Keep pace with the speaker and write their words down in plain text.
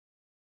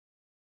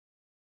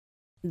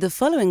The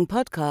following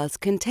podcast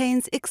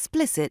contains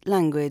explicit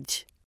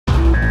language.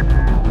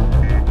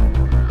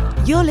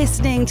 You're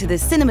listening to the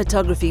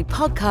Cinematography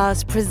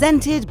podcast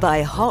presented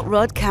by Hot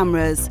Rod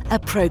Cameras, a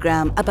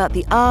program about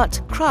the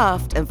art,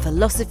 craft, and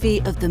philosophy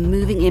of the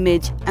moving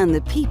image and the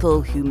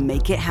people who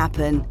make it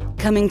happen.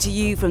 Coming to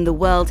you from the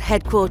world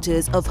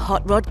headquarters of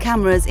Hot Rod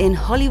Cameras in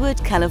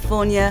Hollywood,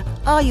 California,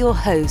 are your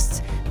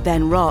hosts,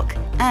 Ben Rock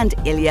and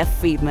Ilya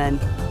Friedman.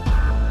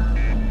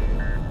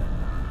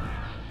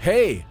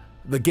 Hey,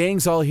 the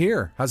gang's all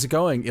here. How's it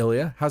going,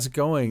 Ilya? How's it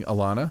going,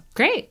 Alana?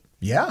 Great.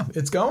 Yeah,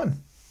 it's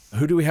going.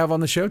 Who do we have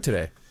on the show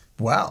today?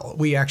 Well,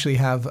 we actually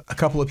have a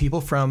couple of people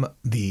from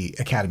the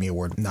Academy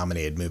Award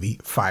nominated movie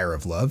Fire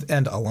of Love,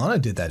 and Alana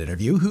did that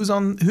interview.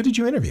 Who did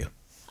you interview?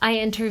 I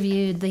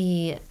interviewed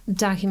the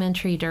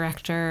documentary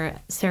director,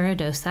 Sara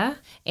Dosa,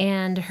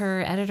 and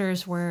her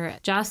editors were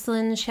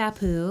Jocelyne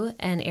Chaput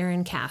and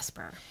Erin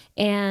Casper.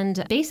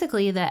 And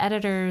basically, the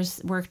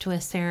editors worked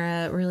with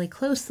Sara really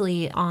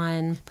closely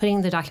on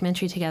putting the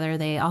documentary together.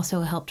 They also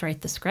helped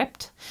write the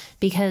script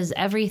because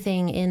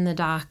everything in the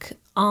doc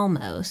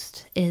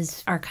almost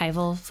is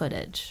archival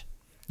footage.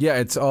 Yeah,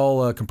 it's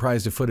all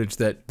comprised of footage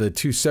that the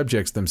two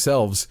subjects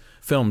themselves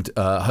filmed,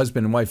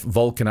 husband and wife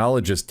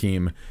volcanologist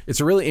team.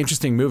 It's a really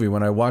interesting movie.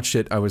 When I watched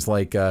it, I was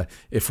like,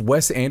 if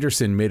Wes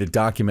Anderson made a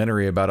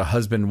documentary about a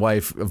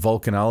husband-wife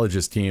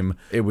volcanologist team,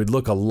 it would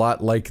look a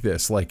lot like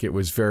this. Like it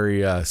was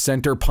very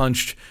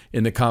center-punched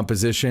in the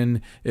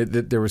composition.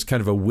 There was kind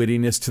of a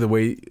wittiness to the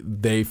way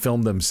they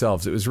filmed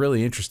themselves. It was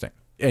really interesting.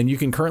 And you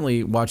can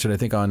currently watch it, I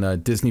think,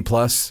 on Disney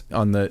Plus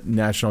on the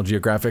National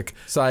Geographic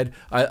side.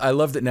 I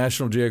love that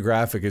National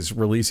Geographic is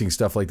releasing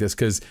stuff like this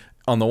because,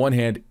 on the one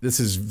hand, this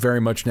is very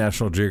much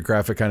National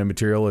Geographic kind of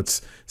material.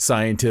 It's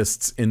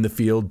scientists in the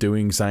field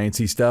doing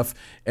sciencey stuff.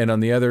 And on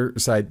the other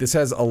side, this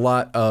has a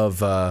lot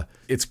of,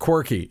 it's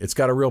quirky. It's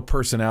got a real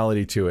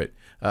personality to it.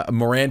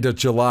 Miranda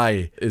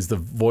July is the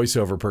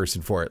voiceover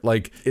person for it.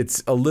 Like,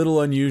 it's a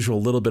little unusual, a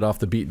little bit off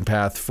the beaten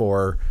path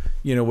for,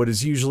 you know, what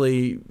is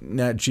usually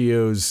Nat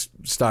Geo's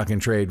stock and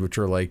trade, which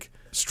are like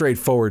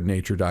straightforward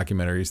nature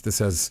documentaries. This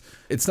has,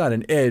 it's not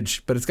an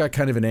edge, but it's got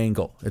kind of an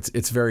angle.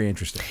 It's very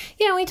interesting.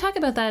 Yeah, we talk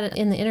about that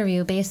in the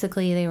interview.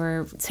 Basically,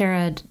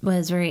 Sara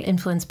was very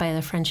influenced by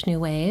the French New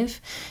Wave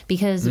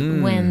because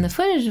when the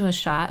footage was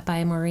shot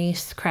by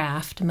Maurice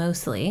Krafft,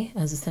 mostly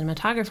as a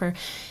cinematographer,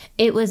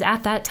 it was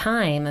at that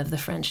time of the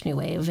French New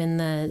Wave in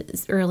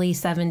the early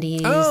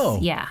 70s. Oh.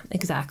 Yeah,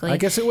 exactly. I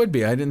guess it would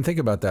be. I didn't think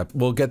about that.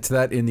 We'll get to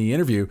that in the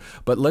interview,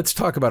 but let's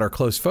talk about our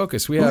close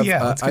focus. We have,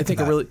 I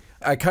think,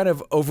 I kind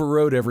of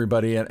overrode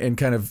everybody and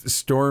kind of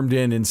stormed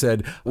in and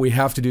said, we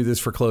have to do this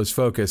for close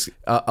focus.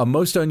 A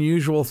most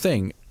unusual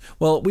thing.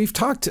 Well, we've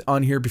talked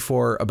on here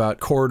before about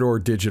Corridor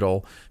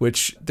Digital,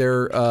 which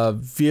they're a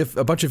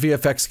bunch of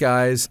VFX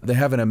guys. They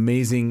have an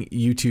amazing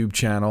YouTube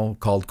channel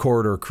called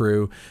Corridor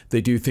Crew.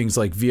 They do things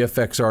like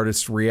VFX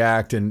artists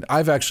react, and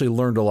I've actually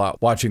learned a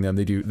lot watching them.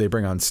 They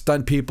bring on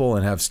stunt people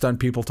and have stunt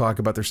people talk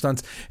about their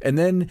stunts, and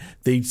then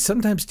they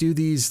sometimes do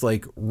these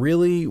like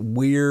really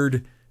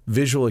weird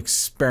visual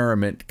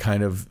experiment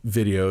kind of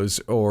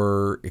videos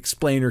or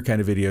explainer kind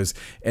of videos.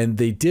 And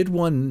they did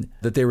one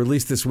that they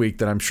released this week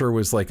that I'm sure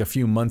was like a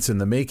few months in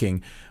the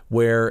making,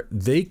 where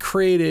they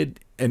created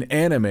an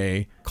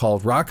anime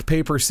called Rock,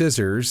 Paper,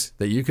 Scissors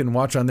that you can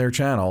watch on their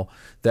channel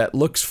that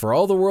looks for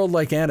all the world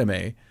like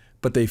anime,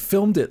 but they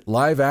filmed it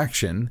live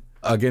action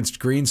against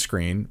green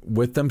screen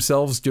with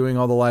themselves doing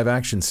all the live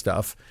action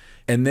stuff,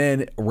 and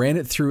then ran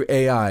it through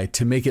AI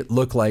to make it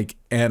look like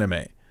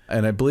anime.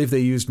 And I believe they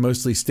used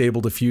mostly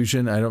Stable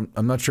Diffusion.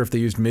 I'm not sure if they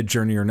used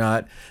Midjourney or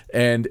not.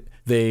 And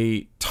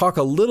they talk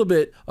a little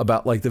bit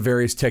about like the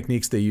various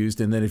techniques they used.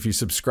 And then if you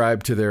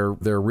subscribe to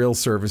their real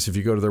service, if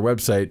you go to their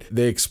website,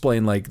 they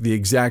explain like the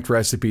exact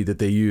recipe that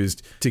they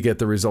used to get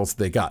the results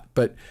that they got.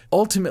 But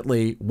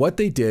ultimately, what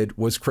they did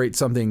was create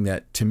something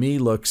that to me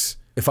looks,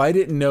 if I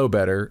didn't know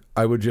better,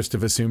 I would just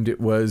have assumed it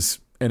was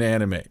an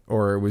anime,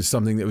 or it was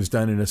something that was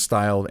done in a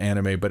style of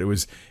anime, but it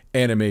was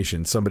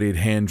animation. Somebody had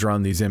hand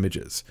drawn these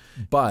images,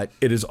 but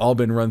it has all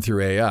been run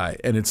through AI.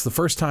 And it's the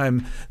first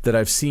time that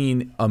I've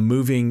seen a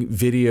moving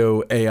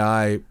video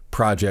AI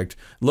project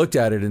looked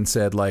at it and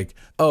said like,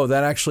 oh,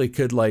 that actually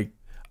could, like,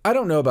 I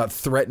don't know about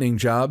threatening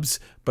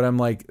jobs, but I'm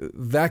like,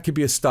 that could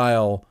be a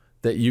style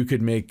that you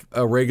could make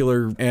a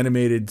regular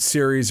animated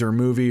series or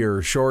movie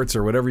or shorts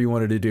or whatever you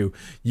wanted to do.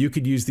 You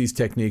could use these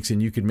techniques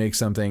and you could make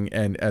something.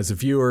 And as a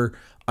viewer,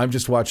 I'm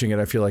just watching it.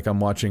 I feel like I'm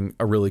watching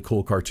a really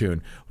cool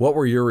cartoon. What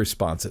were your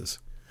responses?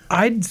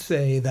 I'd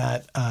say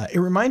that it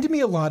reminded me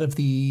a lot of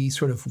the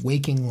sort of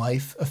waking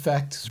life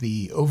effect,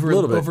 the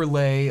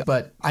overlay,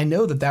 but I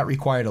know that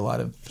required a lot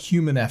of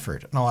human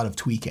effort and a lot of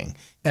tweaking.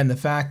 And the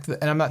fact that,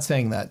 and I'm not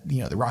saying that,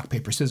 you know, the rock,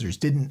 paper, scissors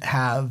didn't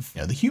have,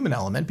 you know, the human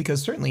element,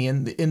 because certainly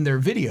in their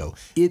video,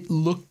 it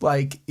looked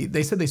like,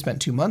 they said they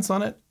spent 2 months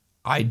on it.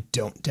 I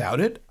don't doubt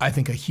it. I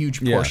think a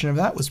huge portion of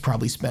that was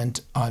probably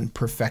spent on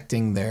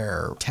perfecting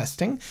their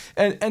testing.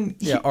 And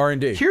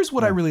R&D. Here's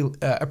what I really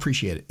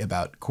appreciate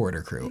about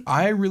Corridor Crew.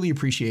 I really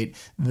appreciate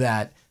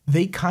that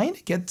they kind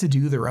of get to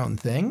do their own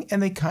thing,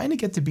 and they kind of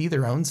get to be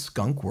their own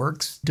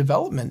skunkworks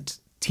development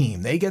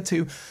team. They get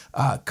to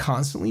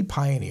constantly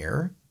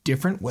pioneer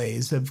different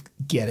ways of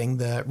getting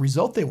the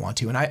result they want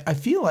to. And I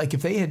feel like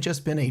if they had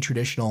just been a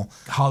traditional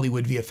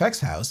Hollywood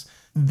VFX house,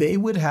 they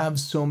would have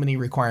so many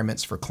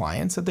requirements for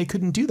clients that they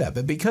couldn't do that.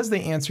 But because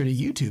they answer to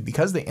YouTube,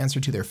 because they answer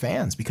to their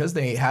fans, because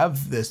they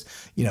have this,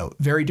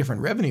 very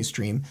different revenue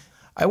stream,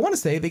 I want to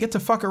say they get to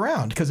fuck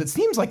around, because it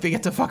seems like they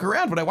get to fuck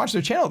around when I watch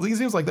their channel. It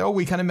seems like,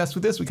 we kind of messed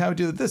with this, we kind of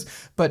did this.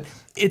 But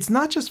it's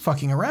not just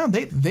fucking around.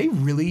 They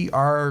really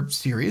are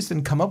serious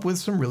and come up with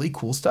some really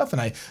cool stuff.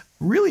 And I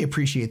really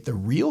appreciate the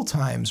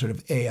real-time sort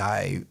of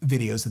AI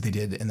videos that they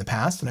did in the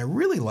past. And I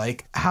really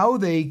like how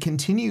they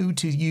continue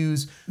to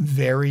use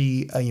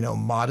very,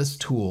 modest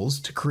tools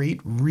to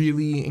create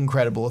really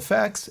incredible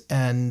effects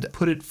and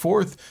put it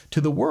forth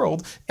to the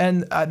world.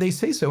 And they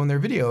say so in their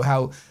video,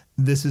 how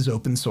this is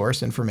open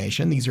source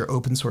information. These are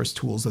open source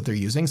tools that they're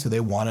using. So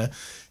they want to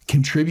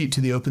contribute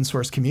to the open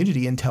source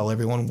community and tell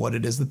everyone what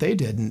it is that they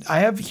did. And I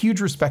have huge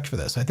respect for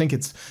this. I think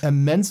it's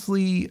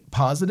immensely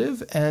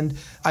positive, and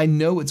I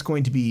know it's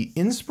going to be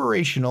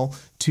inspirational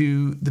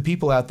to the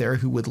people out there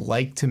who would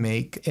like to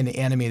make an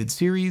animated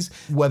series,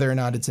 whether or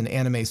not it's an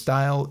anime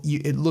style.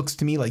 It looks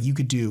to me like you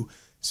could do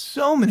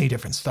so many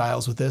different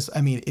styles with this.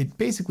 I mean, it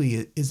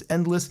basically is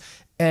endless.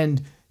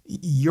 And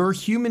your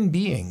human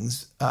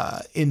beings,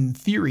 in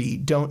theory,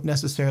 don't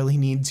necessarily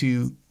need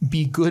to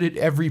be good at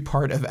every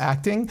part of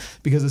acting,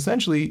 because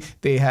essentially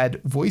they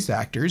had voice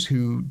actors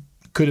who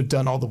could have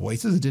done all the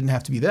voices. It didn't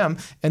have to be them.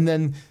 And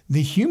then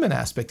the human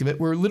aspect of it,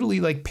 we're literally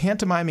like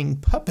pantomiming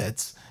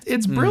puppets.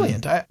 It's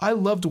brilliant. I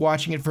loved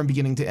watching it from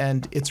beginning to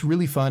end. It's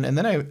really fun. And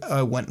then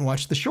I went and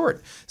watched the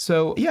short.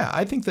 So yeah,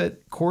 I think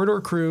that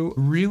Corridor Crew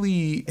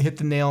really hit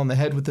the nail on the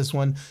head with this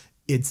one.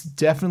 It's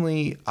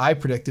definitely, I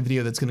predict, a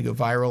video that's going to go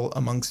viral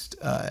amongst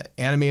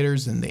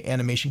animators and the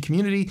animation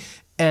community.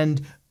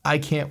 And I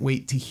can't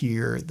wait to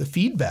hear the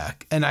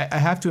feedback. And I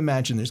have to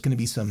imagine there's going to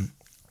be some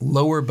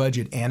lower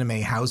budget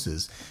anime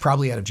houses,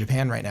 probably out of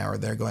Japan right now, where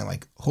they're going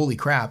like, holy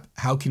crap,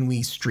 how can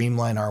we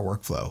streamline our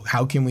workflow?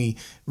 How can we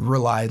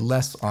rely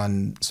less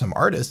on some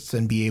artists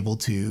and be able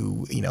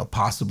to,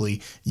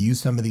 possibly use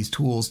some of these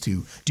tools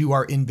to do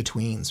our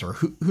in-betweens, or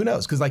who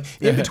knows? Because like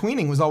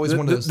in-betweening was always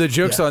one of those. The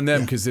joke's on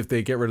them, because if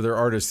they get rid of their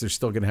artists, they're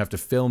still going to have to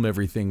film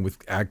everything with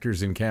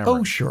actors in camera.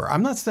 Oh, sure.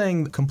 I'm not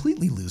saying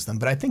completely lose them,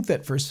 but I think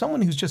that for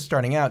someone who's just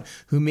starting out,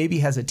 who maybe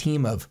has a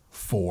team of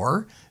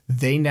 4,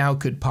 they now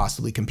could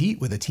possibly compete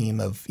with a team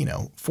of,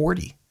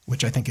 40,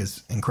 which I think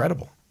is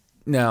incredible.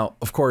 Now,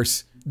 of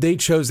course, they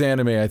chose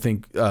anime, I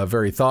think,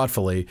 very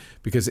thoughtfully,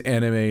 because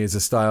anime is a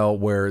style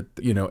where,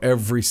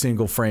 every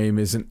single frame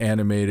isn't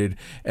animated.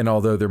 And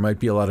although there might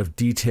be a lot of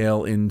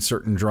detail in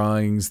certain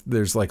drawings,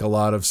 there's like a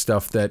lot of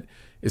stuff that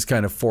is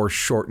kind of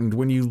foreshortened.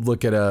 When you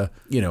look at a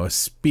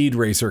Speed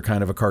Racer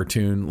kind of a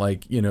cartoon,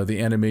 like, the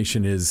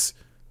animation is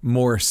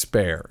more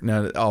spare.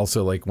 Now,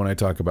 also, like when I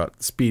talk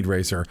about Speed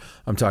Racer,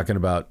 I'm talking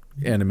about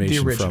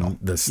animation from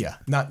this. Yeah,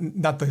 not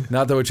the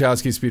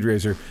Wachowski Speed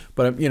Racer,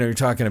 but you're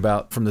talking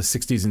about from the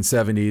 60s and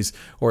 70s,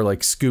 or like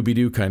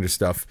Scooby-Doo kind of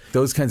stuff.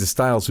 Those kinds of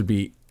styles would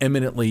be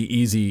eminently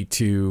easy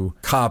to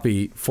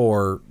copy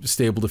for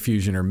Stable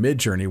Diffusion or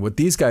Midjourney. What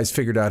these guys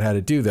figured out how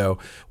to do, though,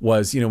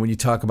 was, when you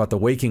talk about the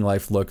waking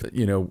life look,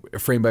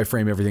 frame by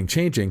frame, everything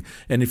changing.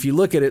 And if you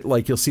look at it,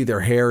 like, you'll see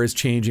their hair is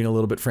changing a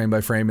little bit frame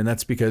by frame, and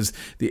that's because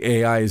the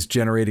AI is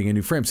generating a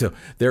new frame. So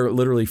they're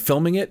literally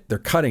filming it, they're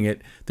cutting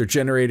it, they're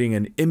generating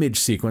an image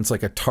sequence,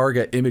 like a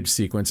target image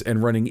sequence,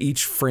 and running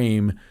each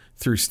frame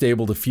through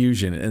Stable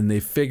Diffusion. And they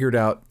figured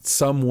out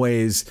some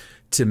ways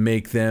to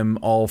make them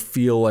all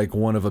feel like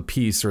one of a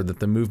piece, or that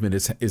the movement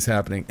is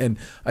happening. And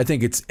I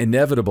think it's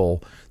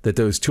inevitable that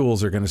those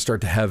tools are going to start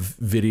to have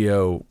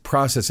video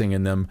processing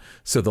in them.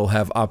 So they'll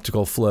have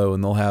optical flow,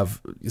 and they'll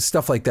have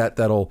stuff like that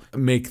that'll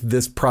make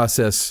this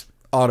process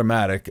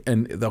automatic.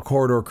 And the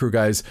Corridor Crew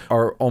guys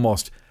are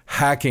almost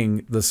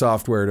hacking the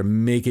software to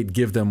make it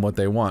give them what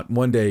they want.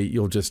 One day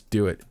you'll just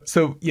do it.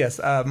 So yes,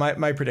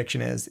 my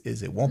prediction is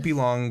it won't be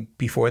long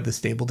before the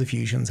Stable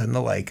Diffusions and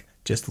the like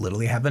just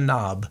literally have a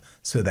knob,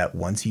 so that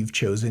once you've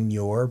chosen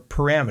your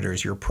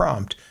parameters, your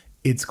prompt,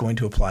 it's going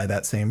to apply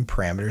that same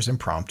parameters and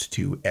prompt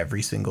to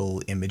every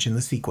single image in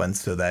the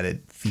sequence, so that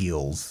it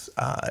feels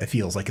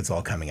like it's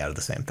all coming out of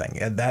the same thing.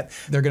 And that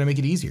they're going to make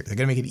it easier. They're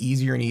going to make it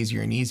easier and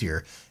easier and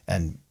easier.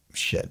 And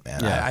shit,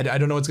 man, yeah. I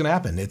don't know what's going to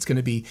happen. It's going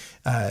to be,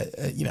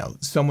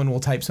 someone will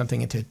type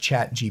something into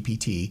Chat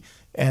GPT,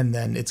 and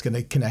then it's going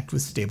to connect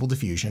with Stable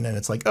Diffusion, and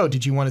it's like, oh,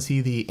 did you want to see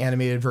the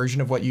animated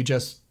version of what you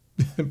just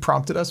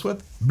prompted us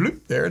with?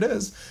 Bloop, there it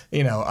is.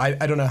 I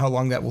don't know how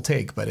long that will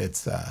take, but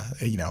it's,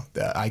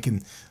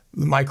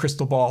 my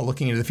crystal ball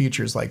looking into the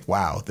future is like,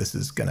 wow, this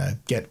is going to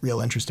get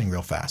real interesting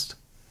real fast.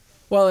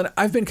 Well, and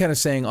I've been kind of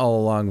saying all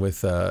along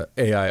with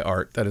AI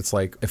art that it's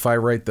like, if I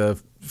write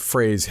the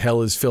phrase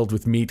 "hell is filled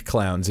with meat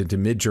clowns" into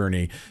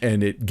Midjourney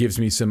and it gives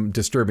me some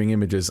disturbing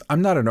images,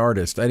 I'm not an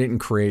artist. I didn't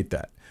create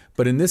that.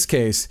 But in this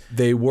case,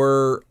 they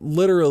were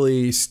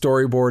literally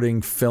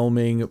storyboarding,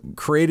 filming,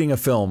 creating a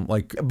film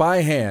like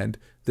by hand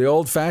the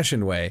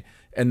old-fashioned way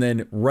and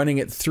then running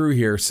it through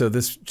here. So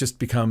this just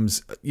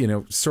becomes,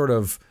 sort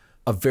of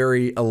a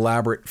very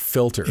elaborate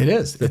filter. It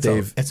is. It's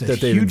a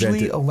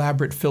hugely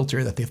elaborate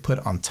filter that they've put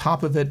on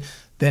top of it,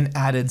 then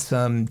added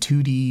some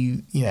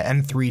 2D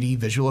and 3D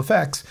visual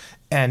effects.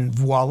 And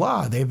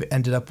voila, they've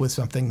ended up with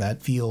something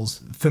that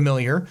feels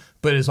familiar,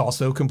 but is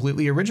also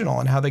completely original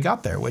in how they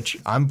got there, which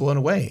I'm blown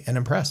away and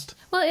impressed.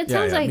 Well, it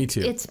sounds like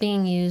it's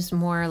being used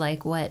more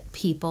like what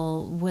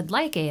people would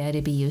like AI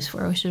to be used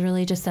for, which is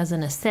really just as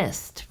an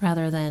assist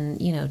rather than,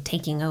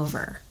 taking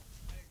over.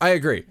 I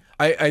agree.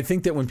 I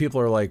think that when people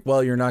are like,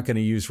 well, you're not going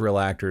to use real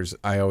actors,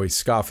 I always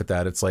scoff at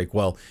that. It's like,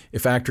 well,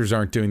 if actors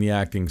aren't doing the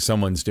acting,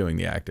 someone's doing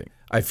the acting.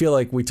 I feel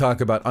like we talk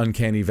about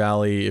Uncanny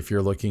Valley if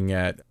you're looking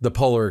at The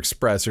Polar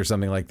Express or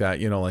something like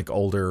that, like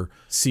older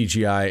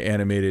CGI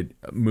animated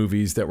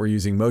movies that were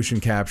using motion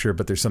capture,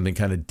 but there's something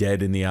kind of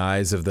dead in the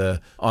eyes of the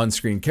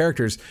on-screen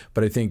characters.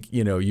 But I think,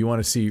 you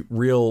want to see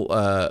real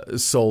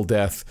soul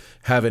death,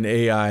 have an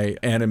AI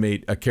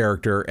animate a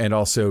character and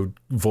also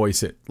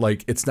voice it.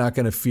 Like, it's not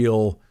going to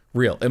feel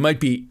real. It might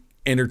be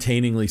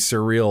entertainingly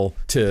surreal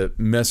to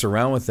mess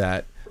around with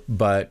that,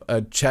 but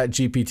a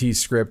ChatGPT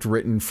script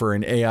written for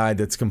an AI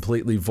that's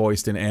completely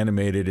voiced and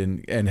animated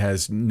and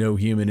has no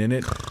human in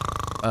it.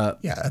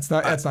 That's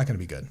not going to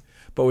be good.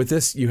 But with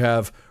this, you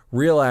have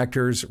real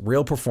actors,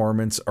 real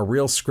performance, a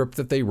real script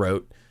that they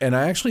wrote. And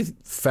I actually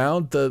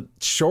found the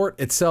short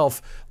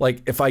itself,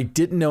 like if I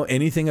didn't know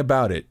anything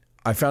about it,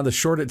 I found the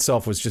short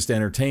itself was just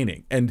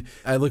entertaining. And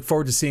I look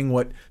forward to seeing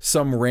what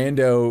some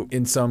rando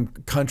in some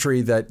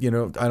country that,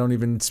 I don't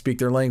even speak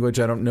their language.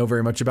 I don't know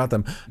very much about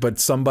them. But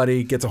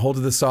somebody gets a hold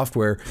of the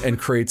software and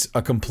creates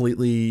a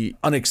completely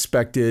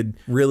unexpected,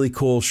 really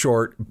cool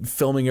short,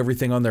 filming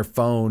everything on their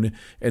phone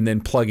and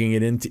then plugging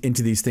it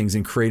into these things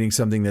and creating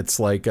something that's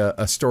like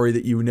a story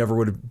that you never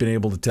would have been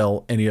able to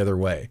tell any other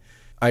way.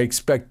 I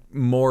expect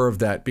more of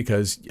that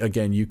because,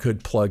 again, you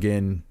could plug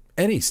in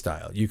any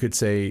style. You could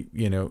say,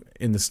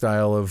 in the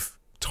style of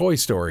Toy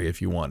Story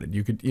if you wanted.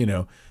 You could,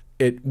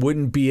 it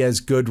wouldn't be as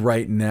good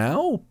right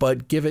now,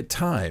 but give it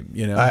time,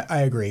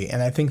 I agree.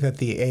 And I think that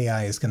the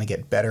AI is going to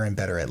get better and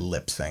better at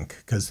lip sync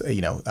because,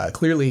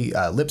 clearly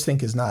lip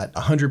sync is not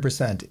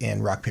 100%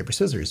 in rock, paper,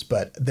 scissors,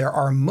 but there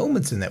are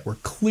moments in it where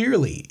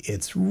clearly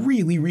it's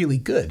really, really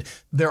good.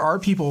 There are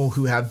people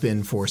who have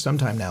been for some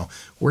time now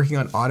working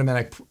on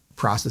automatic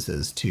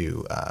processes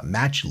to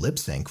match lip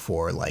sync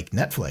for like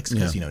Netflix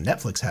because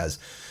Netflix has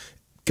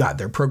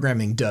their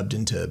programming dubbed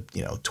into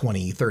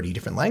 20, 30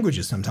 different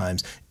languages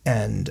sometimes,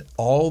 and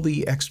all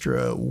the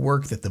extra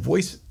work that the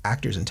voice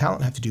actors and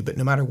talent have to do. But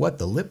no matter what,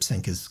 the lip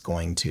sync is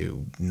going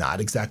to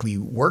not exactly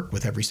work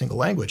with every single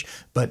language.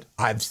 But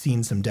I've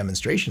seen some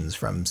demonstrations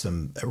from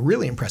some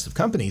really impressive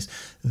companies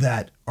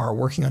that are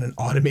working on an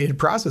automated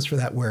process for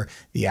that, where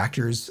the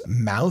actor's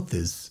mouth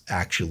is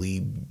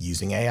actually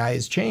using AI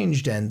is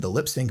changed and the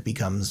lip sync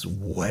becomes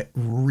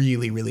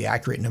really, really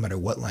accurate no matter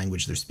what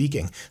language they're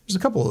speaking. There's a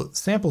couple of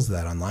samples of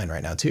that online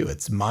right now too.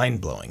 It's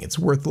mind-blowing. It's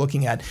worth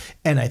looking at.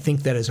 And I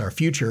think that is our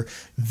future.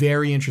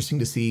 Very interesting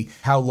to see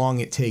how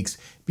long it takes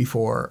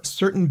before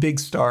certain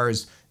big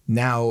stars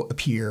now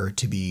appear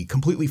to be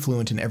completely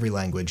fluent in every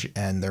language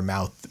and their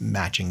mouth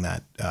matching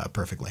that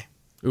perfectly.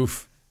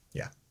 Oof.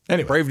 Yeah.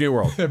 Anyway. Brave New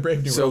World. Brave New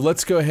World. So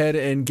let's go ahead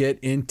and get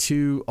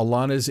into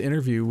Alana's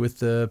interview with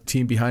the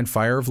team behind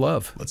Fire of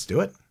Love. Let's do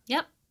it.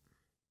 Yep.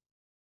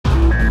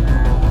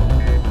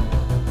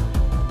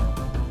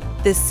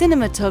 The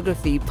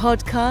Cinematography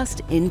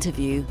Podcast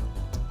Interview.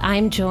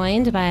 I'm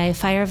joined by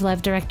Fire of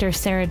Love director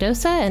Sara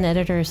Dosa and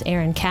editors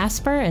Erin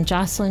Casper and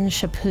Jocelyne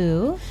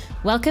Chaput.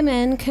 Welcome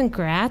and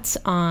congrats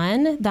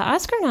on the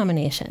Oscar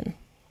nomination.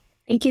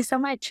 Thank you so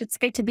much. It's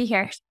great to be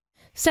here.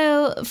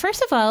 So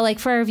first of all,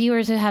 for our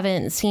viewers who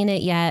haven't seen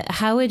it yet,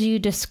 how would you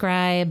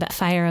describe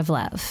Fire of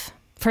Love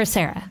for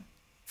Sara?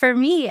 For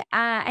me,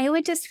 I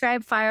would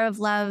describe Fire of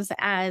Love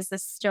as the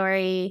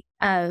story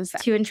of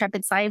two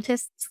intrepid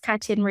scientists,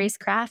 Katia and Maurice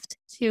Krafft,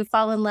 who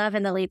fall in love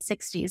in the late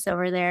 60s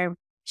over their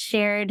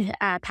shared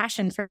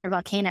passion for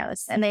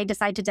volcanoes. And they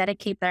decide to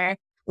dedicate their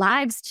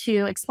lives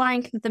to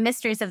exploring the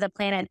mysteries of the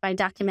planet by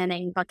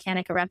documenting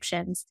volcanic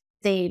eruptions.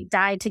 They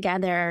died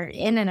together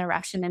in an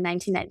eruption in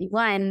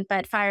 1991,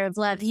 but Fire of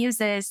Love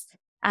uses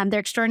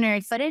their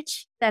extraordinary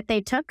footage that they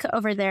took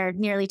over their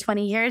nearly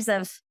 20 years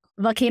of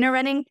volcano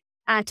running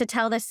to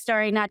tell this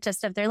story, not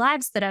just of their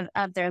lives, but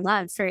of their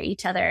love for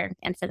each other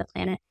and for the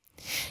planet.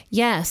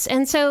 Yes.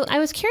 And so I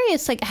was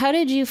curious, how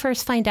did you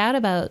first find out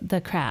about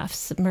the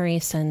Kraffts,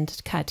 Maurice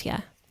and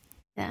Katia?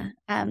 Yeah.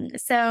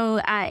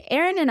 So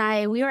Erin and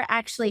I, we were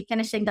actually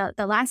finishing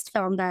the last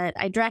film that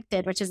I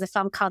directed, which is a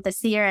film called The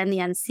Seer and the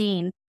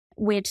Unseen,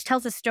 which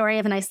tells the story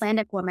of an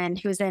Icelandic woman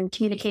who's in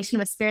communication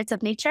with spirits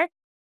of nature.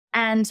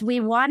 And we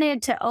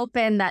wanted to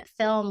open that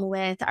film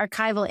with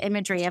archival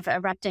imagery of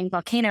erupting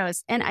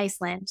volcanoes in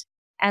Iceland.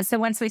 And so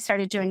once we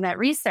started doing that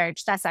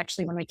research, that's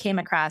actually when we came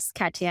across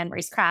Katia and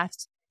Maurice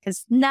Krafft,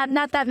 because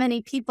not that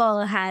many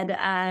people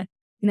had,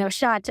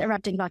 shot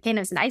erupting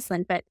volcanoes in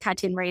Iceland, but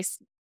Katia and Maurice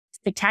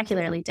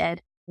spectacularly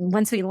did.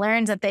 once we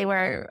learned that they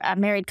were a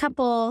married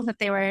couple, that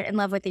they were in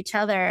love with each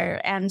other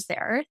and the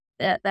earth,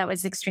 that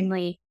was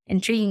extremely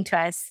intriguing to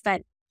us.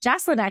 But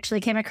Jocelyne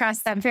actually came across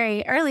them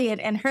very early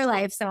in her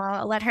life. So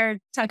I'll let her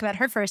talk about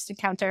her first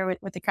encounter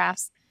with the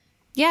Kraffts.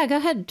 Yeah, go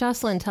ahead,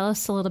 Jocelyne. Tell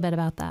us a little bit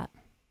about that.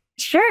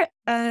 Sure.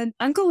 An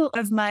uncle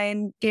of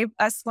mine gave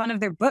us one of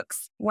their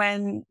books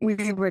when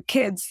we were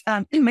kids.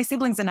 My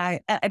siblings and I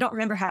don't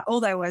remember how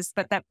old I was,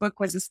 but that book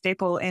was a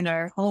staple in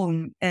our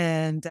home.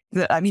 And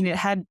it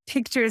had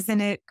pictures in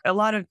it, a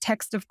lot of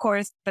text, of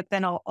course, but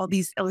then all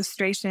these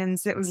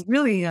illustrations. It was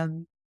really a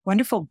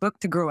wonderful book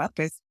to grow up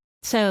with.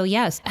 So,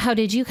 yes, how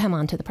did you come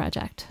onto the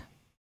project?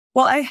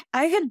 Well,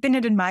 I had been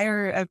an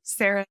admirer of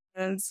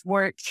Sara's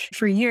work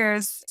for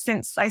years,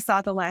 since I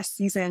saw the last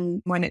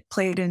season when it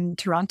played in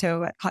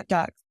Toronto at Hot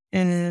Docs.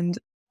 And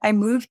I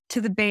moved to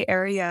the Bay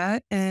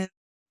Area, and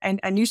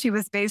I knew she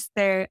was based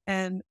there.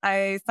 And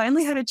I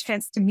finally had a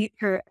chance to meet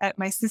her at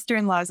my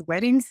sister-in-law's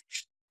wedding.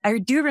 I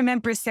do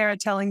remember Sara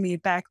telling me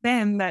back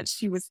then that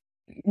she was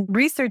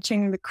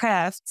researching the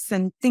Kraffts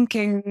and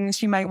thinking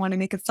she might want to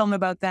make a film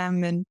about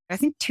them. And I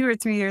think 2 or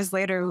 3 years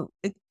later,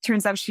 it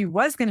turns out she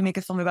was going to make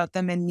a film about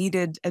them and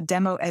needed a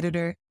demo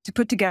editor to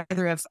put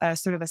together a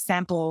sort of a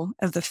sample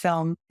of the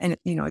film and,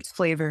 its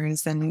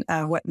flavors and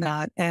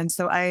whatnot. And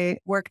so I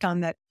worked on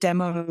that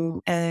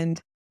demo.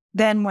 And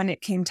then when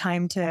it came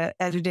time to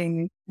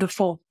editing the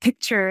full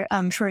picture,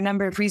 for a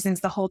number of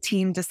reasons, the whole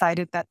team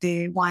decided that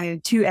they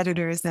wanted 2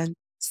 editors. And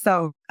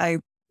so I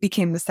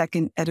became the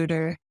second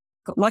editor.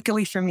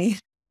 Luckily for me.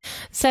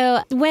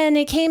 So when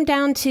it came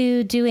down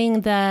to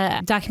doing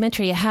the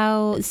documentary,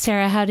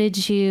 Sara, how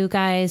did you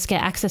guys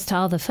get access to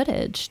all the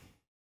footage?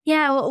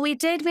 Yeah, well, we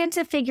had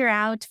to figure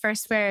out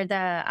first where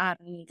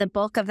the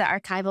bulk of the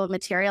archival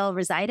material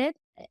resided,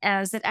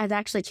 as it has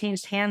actually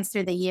changed hands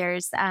through the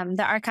years.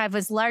 The archive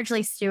was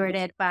largely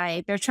stewarded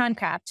by Bertrand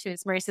Krafft, who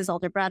is Maurice's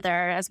older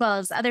brother, as well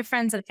as other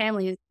friends and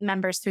family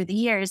members through the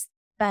years.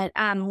 But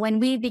when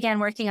we began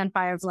working on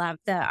Fire of Love,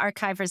 the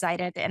archive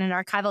resided in an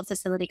archival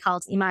facility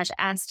called Image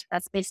Est,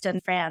 that's based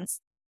in France.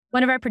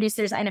 One of our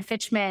producers, Ina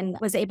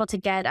Fitchman, was able to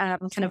get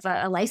kind of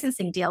a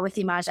licensing deal with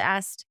Image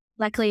Est.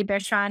 Luckily,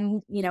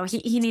 Bertrand,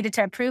 he needed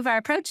to approve our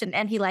approach,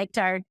 and he liked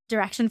our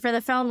direction for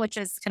the film, which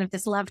is kind of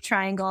this love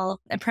triangle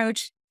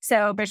approach.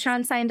 So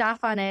Bertrand signed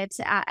off on it,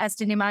 as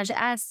did Image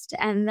Est,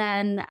 and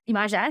then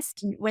Image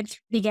Est,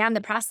 which began the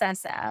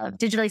process of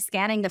digitally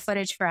scanning the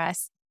footage for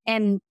us,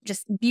 and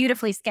just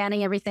beautifully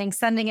scanning everything,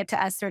 sending it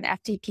to us through an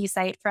FTP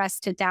site for us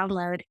to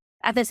download.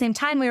 At the same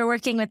time, we were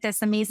working with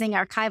this amazing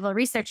archival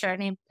researcher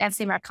named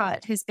Nancy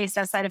Marcotte, who's based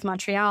outside of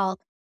Montreal.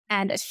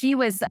 And she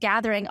was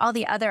gathering all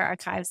the other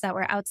archives that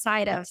were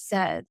outside of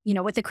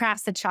what the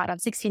Kraffts had shot on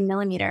 16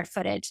 millimeter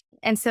footage.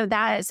 And so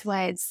that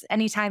was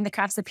anytime the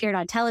Kraffts appeared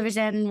on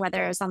television,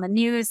 whether it was on the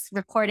news,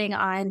 reporting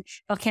on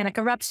volcanic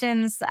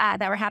eruptions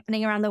that were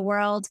happening around the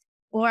world,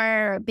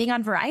 or being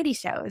on variety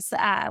shows,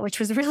 which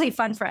was really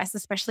fun for us,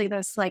 especially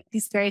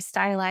these very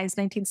stylized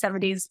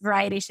 1970s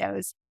variety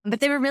shows. But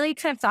they were really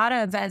kind of thought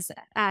of as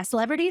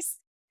celebrities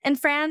in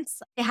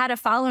France. They had a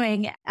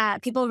following.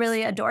 People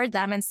really adored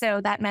them. And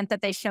so that meant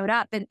that they showed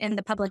up in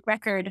the public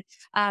record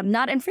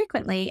not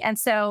infrequently. And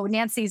so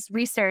Nancy's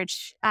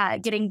research,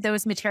 getting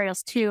those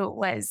materials too,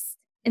 was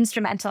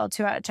instrumental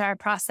to our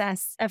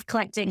process of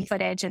collecting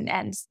footage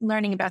and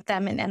learning about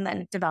them and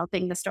then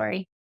developing the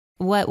story.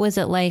 What was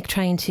it like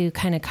trying to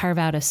kind of carve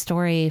out a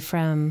story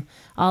from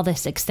all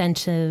this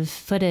extensive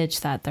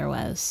footage that there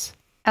was?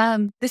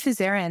 This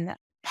is Erin.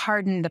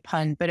 Pardon the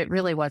pun, but it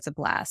really was a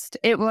blast.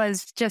 It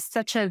was just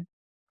such a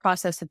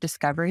process of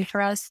discovery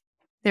for us.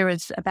 There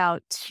was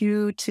about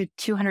 2 to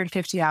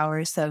 250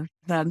 hours of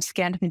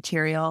scanned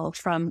material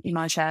from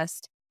Image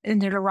Est,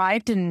 and it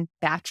arrived in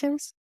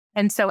batches.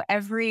 And so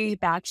every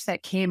batch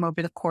that came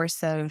over the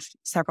course of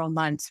several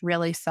months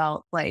really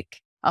felt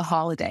like a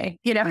holiday.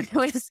 It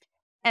was.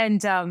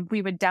 And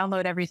we would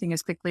download everything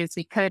as quickly as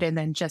we could and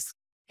then just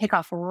take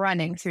off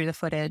running through the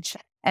footage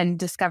and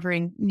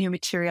discovering new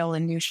material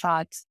and new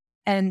shots.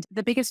 And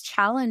the biggest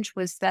challenge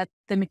was that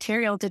the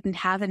material didn't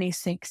have any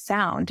sync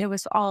sound. It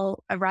was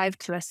all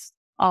arrived to us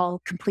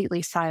all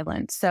completely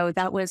silent. So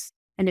that was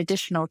an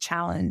additional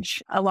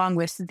challenge, along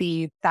with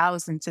the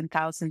thousands and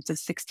thousands of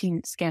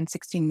scanned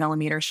 16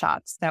 millimeter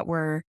shots that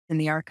were in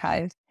the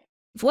archive.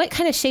 What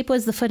kind of shape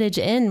was the footage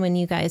in when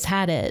you guys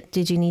had it?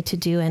 Did you need to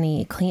do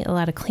a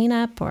lot of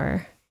cleanup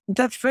or?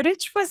 The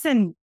footage was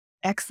in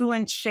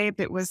excellent shape.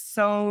 It was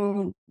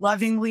so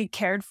lovingly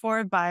cared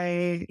for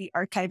by the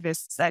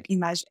archivists at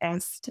Image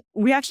Est.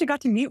 We actually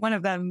got to meet one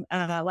of them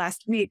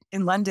last week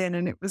in London,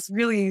 and it was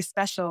really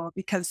special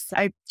because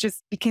I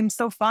just became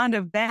so fond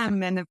of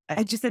them, and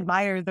I just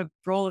admire the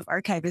role of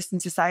archivists in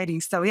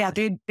society. So yeah,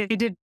 they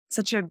did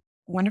such a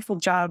wonderful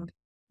job,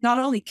 not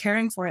only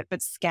caring for it,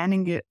 but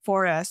scanning it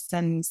for us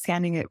and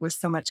scanning it with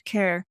so much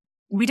care.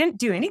 We didn't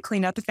do any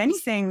cleanup. If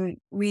anything,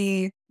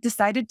 we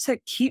decided to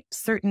keep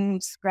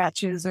certain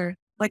scratches, or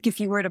like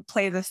if you were to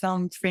play the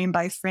film frame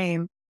by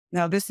frame.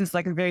 Now, this is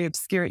like a very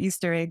obscure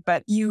Easter egg,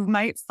 but you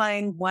might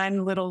find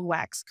one little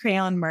wax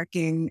crayon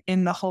marking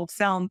in the whole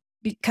film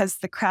because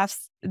the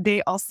Kraffts,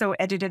 they also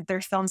edited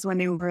their films when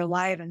they were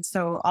alive. And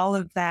so all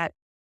of that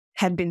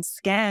had been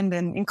scanned,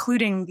 and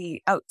including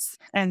the outs.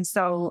 And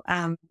so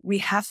we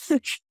have,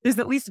 there's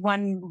at least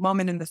one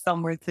moment in the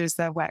film where there's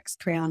a wax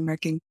crayon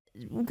marking.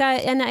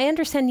 And I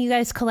understand you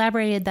guys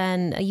collaborated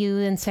then, you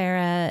and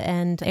Sara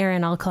and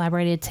Erin all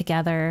collaborated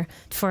together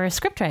for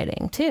script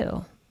writing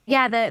too.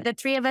 Yeah, the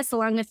three of us,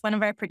 along with one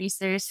of our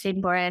producers,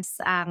 Shane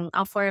Boris,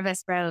 all four of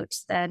us wrote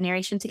the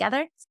narration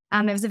together.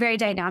 It was a very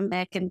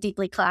dynamic and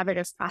deeply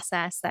collaborative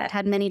process that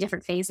had many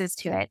different phases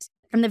to it.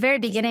 From the very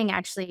beginning,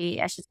 actually,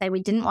 I should say,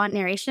 we didn't want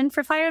narration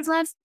for Fire of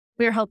Love.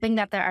 We were hoping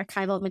that the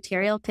archival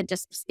material could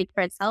just speak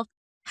for itself.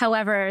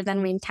 However,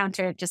 then we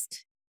encountered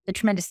just the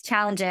tremendous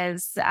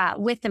challenges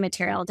with the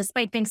material.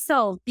 Despite being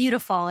so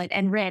beautiful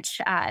and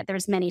rich, there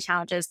was many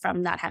challenges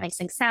from not having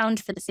sync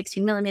sound for the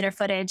 16mm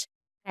footage,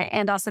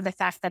 and also the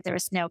fact that there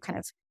was no kind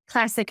of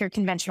classic or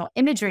conventional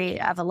imagery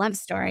of a love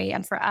story.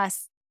 And for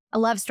us, a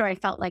love story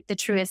felt like the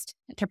truest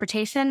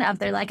interpretation of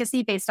their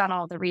legacy based on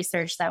all the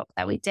research that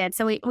we did.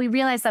 So we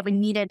realized that we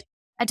needed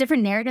a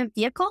different narrative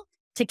vehicle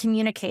to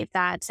communicate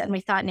that. And we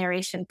thought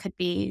narration could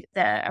be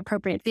the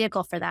appropriate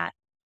vehicle for that.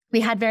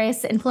 We had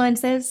various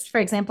influences. For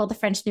example, the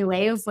French New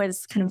Wave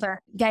was kind of a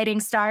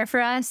guiding star for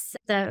us.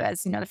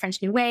 As you know, the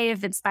French New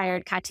Wave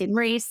inspired Katia and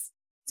Maurice.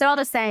 So all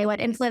to say, what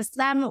influenced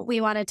them, we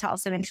wanted to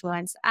also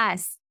influence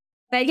us.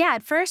 But yeah,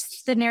 at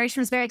first, the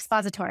narration was very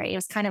expository. It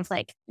was kind of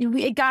like,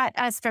 it got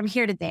us from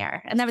here to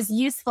there. And that was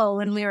useful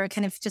when we were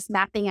kind of just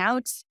mapping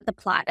out the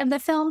plot of the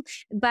film.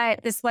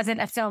 But this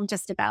wasn't a film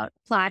just about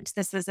plot.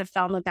 This was a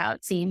film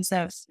about themes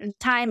of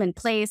time and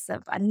place,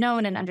 of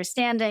unknown and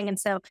understanding. And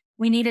so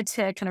we needed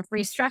to kind of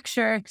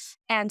restructure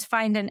and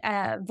find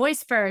a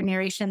voice for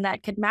narration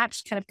that could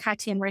match kind of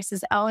Katia and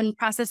Maurice's own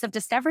process of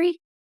discovery,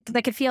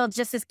 that could feel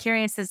just as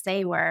curious as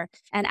they were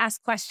and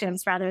ask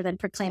questions rather than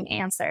proclaim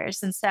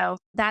answers. And so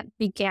that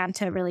began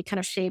to really kind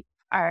of shape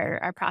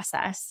our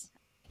process.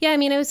 Yeah, I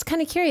mean, I was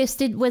kind of curious,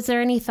 was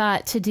there any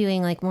thought to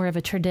doing like more of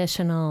a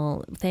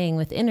traditional thing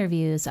with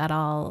interviews at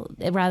all,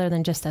 rather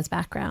than just as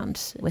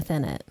background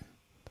within it?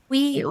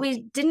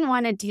 We didn't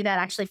want to do that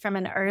actually from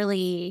an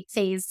early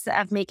phase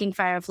of making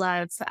Fire of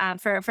Love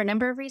for a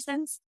number of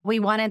reasons. We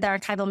wanted the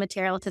archival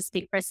material to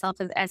speak for itself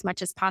as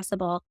much as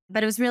possible,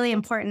 but it was really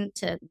important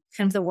to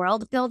kind of the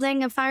world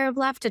building of Fire of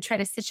Love to try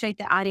to situate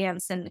the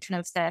audience and kind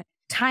of the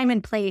time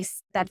and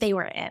place that they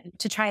were in,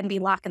 to try and be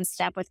lock and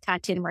step with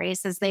Katia and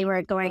Maurice as they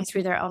were going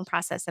through their own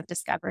process of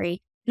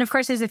discovery. And of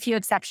course, there's a few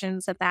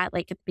exceptions of that.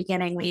 Like at the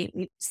beginning,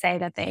 we say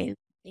that they,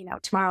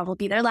 tomorrow will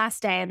be their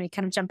last day, and we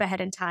kind of jump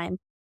ahead in time.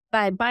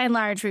 But by and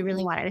large, we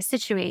really wanted to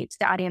situate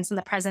the audience in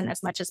the present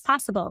as much as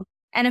possible.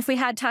 And if we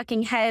had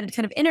talking head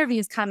kind of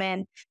interviews come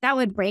in, that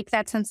would break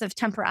that sense of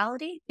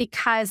temporality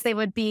because they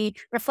would be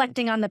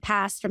reflecting on the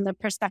past from the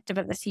perspective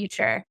of the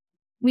future.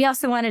 We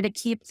also wanted to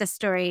keep the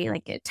story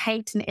like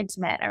tight and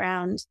intimate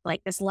around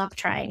like this love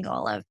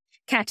triangle of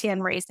Katia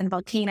and Maurice and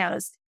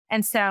volcanoes.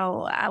 And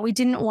so we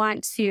didn't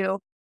want to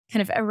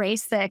kind of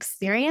erase the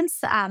experience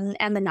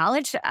and the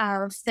knowledge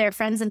of their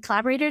friends and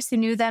collaborators who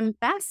knew them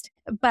best.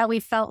 But we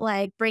felt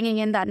like bringing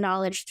in that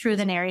knowledge through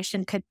the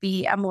narration could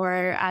be a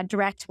more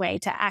direct way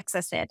to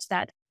access it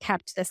that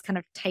kept this kind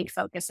of tight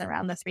focus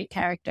around the three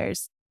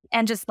characters.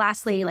 And just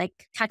lastly,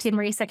 like Katia and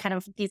Maurice are kind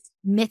of these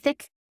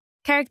mythic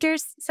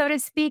characters, so to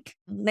speak.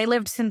 They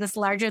lived in this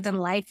larger than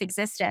life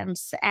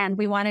existence. And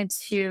we wanted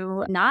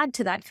to nod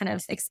to that kind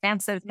of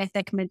expansive,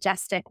 mythic,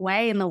 majestic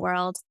way in the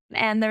world.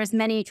 And there's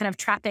many kind of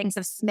trappings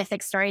of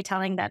mythic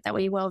storytelling that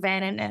we wove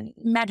in and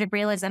magic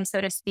realism,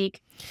 so to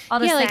speak.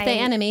 Like the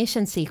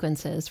animation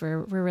sequences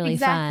were really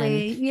fun.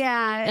 Exactly,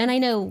 yeah. And I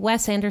know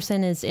Wes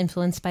Anderson is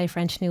influenced by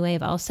French New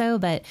Wave also,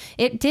 but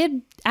it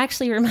did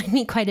actually remind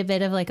me quite a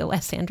bit of like a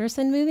Wes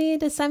Anderson movie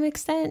to some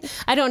extent.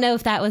 I don't know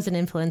if that was an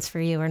influence for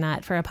you or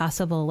not, for a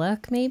possible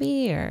look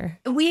maybe, or...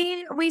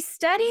 We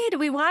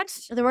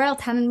watched The Royal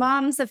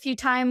Tenenbaums a few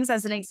times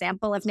as an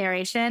example of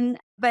narration.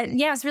 But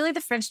yeah, it's really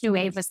the French New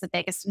Wave was the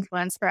biggest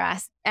influence for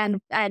us. And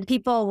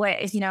people,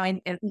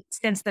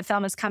 since the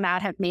film has come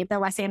out, have made the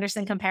Wes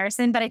Anderson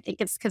comparison. But I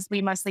think it's because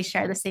we mostly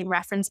share the same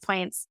reference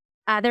points.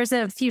 There's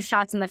a few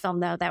shots in the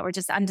film, though, that were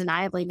just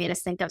undeniably made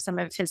us think of some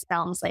of his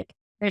films. Like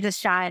there's a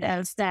shot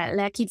of the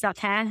L'Équipe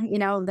Volcan,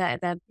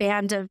 the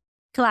band of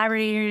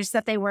collaborators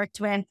that they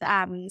worked with,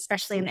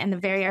 especially in the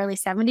very early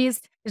 70s.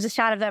 There's a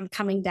shot of them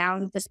coming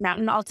down this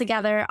mountain all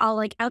together, all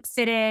like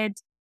outfitted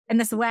in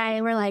this way.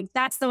 We're like,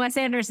 that's the Wes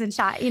Anderson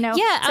shot, Yeah,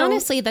 so,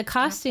 honestly, the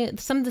costume,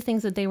 some of the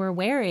things that they were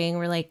wearing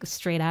were like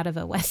straight out of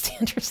a Wes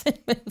Anderson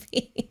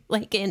movie,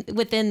 like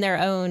within their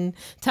own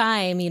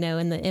time,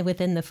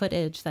 within the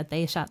footage that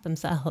they shot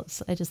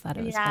themselves. I just thought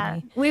it was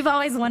funny. We've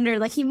always wondered,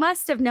 like,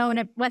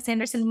 Wes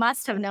Anderson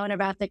must have known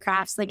about the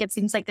Kraffts. Like, it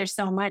seems like there's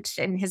so much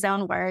in his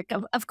own work.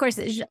 Of course,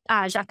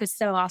 Jacques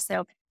Cousteau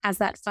also has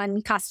that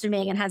fun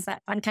costuming and has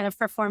that fun kind of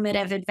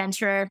performative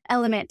adventure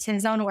element to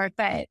his own work.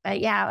 But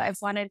yeah,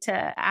 I've wanted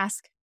to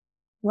ask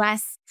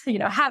Wes,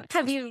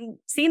 have you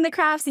seen the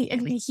Kraffts?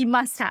 He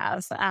must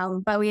have,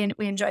 but we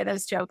enjoy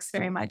those jokes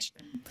very much.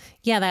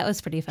 Yeah, that was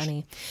pretty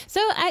funny.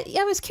 So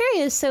I was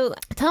curious. So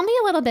tell me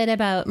a little bit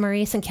about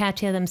Maurice and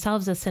Katia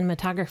themselves as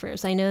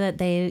cinematographers. I know that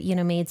they,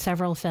 made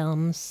several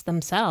films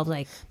themselves.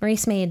 Like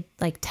Maurice made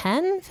like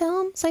 10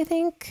 films, I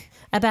think,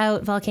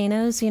 about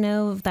volcanoes,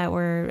 that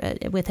were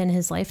within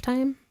his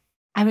lifetime.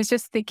 I was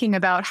just thinking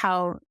about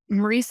how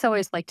Maurice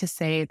always liked to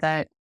say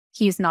that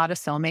he's not a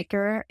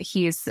filmmaker.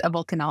 He's a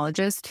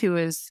volcanologist who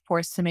is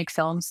forced to make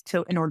films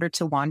in order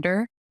to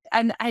wander.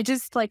 And I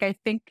just I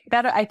think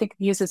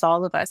uses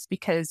all of us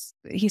because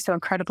he's so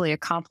incredibly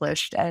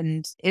accomplished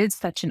and is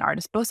such an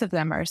artist. Both of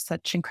them are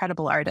such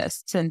incredible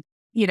artists. And,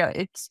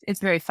 it's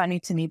very funny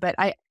to me, but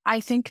I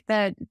think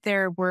that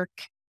their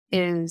work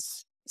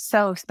is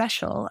so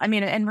special. I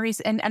mean, and Maurice,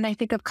 and I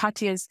think of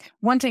Katia's,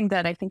 one thing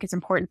that I think is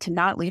important to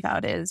not leave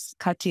out is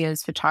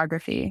Katia's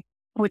photography,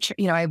 which,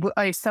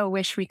 I so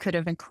wish we could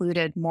have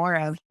included more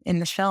of in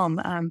the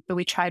film, but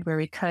we tried where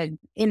we could.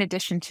 In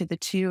addition to the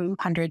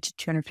 200 to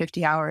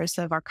 250 hours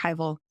of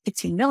archival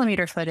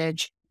 15mm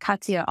footage,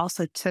 Katia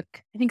also took,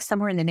 I think,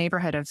 somewhere in the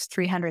neighborhood of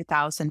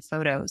 300,000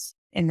 photos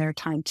in their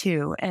time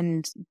too.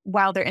 And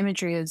while their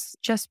imagery is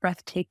just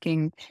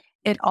breathtaking,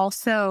 it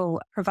also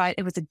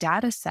it was a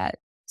data set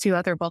to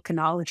other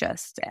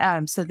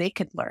volcanologists, so they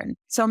could learn.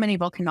 So many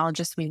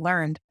volcanologists we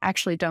learned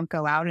actually don't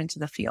go out into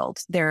the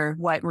field. They're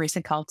what Maurice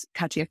and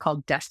Katia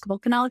called desk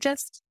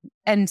volcanologists.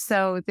 And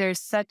so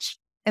there's such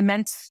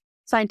immense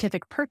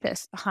scientific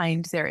purpose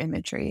behind their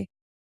imagery.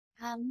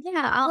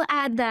 I'll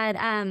add that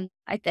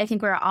I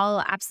think we're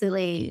all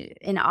absolutely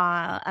in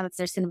awe of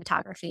their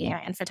cinematography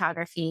and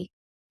photography.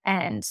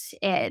 And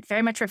it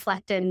very much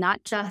reflected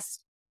not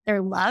just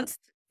their love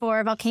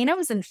for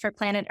volcanoes and for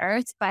planet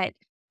Earth, but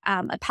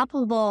a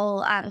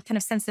palpable kind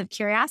of sense of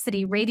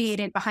curiosity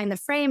radiated behind the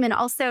frame and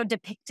also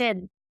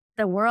depicted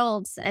the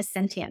world as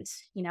sentient,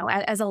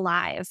 as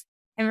alive.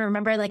 I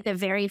remember the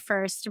very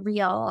first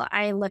reel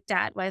I looked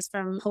at was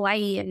from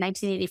Hawaii in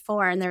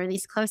 1984, and there were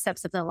these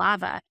close-ups of the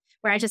lava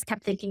where I just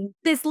kept thinking,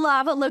 this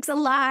lava looks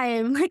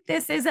alive.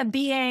 This is a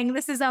being,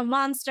 this is a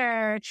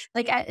monster,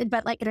 but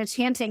an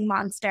enchanting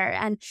monster.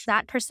 And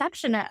that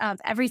perception of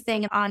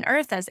everything on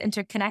Earth as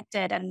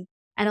interconnected and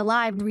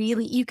alive,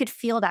 really, you could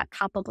feel that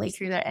palpably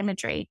through their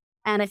imagery.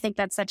 And I think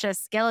that's such a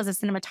skill as a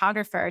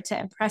cinematographer to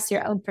impress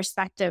your own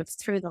perspective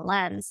through the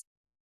lens.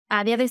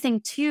 The other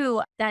thing,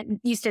 too, that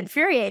used to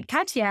infuriate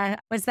Katia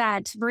was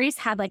that Maurice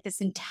had this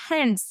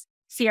intense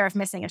fear of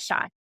missing a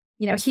shot.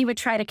 He would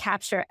try to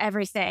capture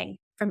everything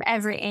from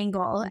every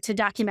angle to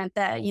document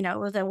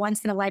the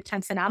once in a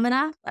lifetime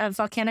phenomena of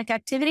volcanic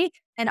activity.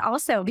 And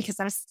also because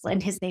that was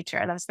in his nature,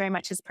 that was very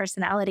much his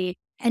personality.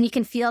 And you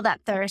can feel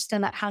that thirst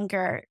and that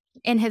hunger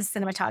in his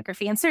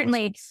cinematography, and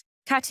certainly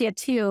Katia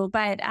too.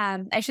 But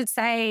I should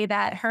say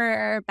that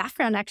her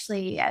background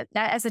actually,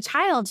 as a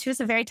child, she was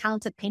a very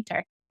talented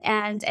painter.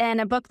 And in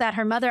a book that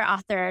her mother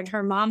authored,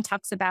 her mom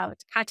talks about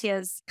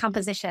Katia's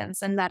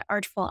compositions and that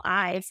artful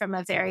eye from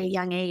a very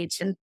young age.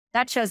 And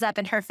that shows up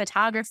in her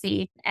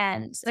photography.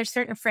 And there's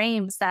certain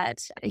frames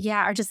that,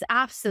 are just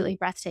absolutely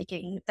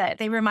breathtaking. That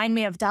they remind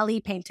me of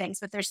Dali paintings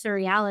with their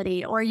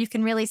surreality, or you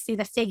can really see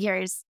the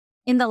figures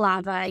in the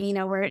lava,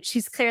 where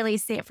she's clearly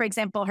for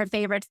example, her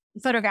favorite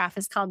photograph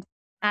is called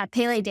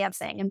Pele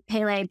dancing, and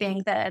Pele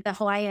being the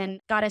Hawaiian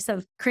goddess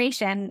of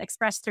creation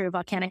expressed through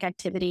volcanic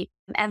activity.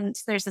 And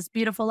there's this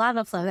beautiful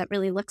lava flow that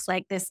really looks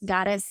like this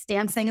goddess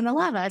dancing in the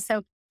lava.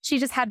 So she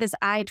just had this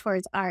eye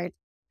towards art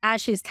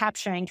as she's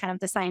capturing kind of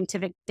the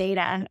scientific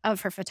data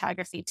of her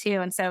photography too.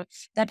 And so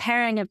that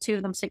pairing of two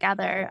of them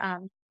together,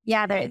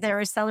 they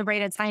were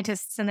celebrated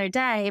scientists in their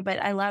day,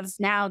 but I love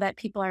now that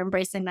people are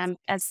embracing them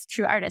as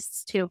true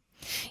artists too.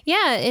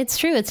 Yeah, it's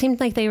true. It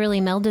seemed like they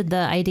really melded the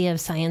idea of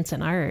science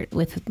and art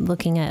with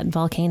looking at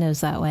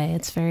volcanoes that way.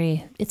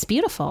 It's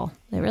beautiful.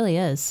 It really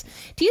is.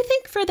 Do you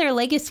think for their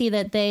legacy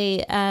that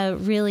they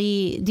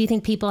do you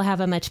think people have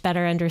a much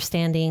better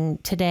understanding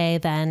today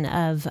than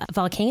of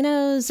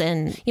volcanoes?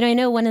 And, I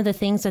know one of the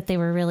things that they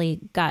were really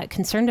got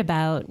concerned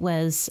about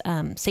was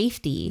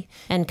safety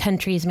and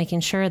countries making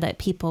sure that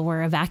people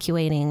were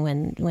evacuating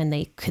when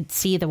they could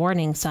see the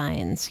warning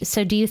signs.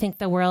 So do you think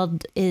the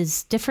world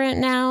is different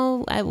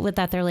now?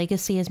 That their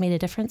legacy has made a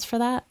difference for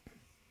that?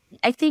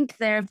 I think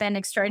there have been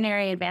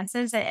extraordinary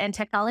advances in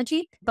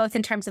technology, both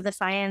in terms of the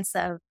science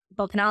of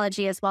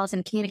volcanology as well as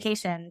in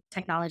communication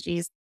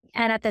technologies.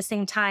 And at the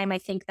same time, I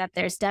think that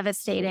there's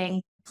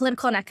devastating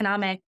political and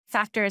economic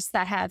factors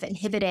that have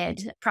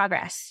inhibited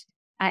progress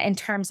in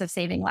terms of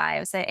saving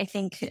lives. I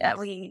think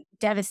we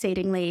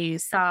devastatingly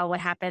saw what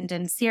happened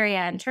in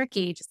Syria and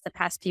Turkey just the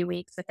past few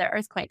weeks with the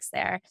earthquakes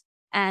there.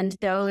 And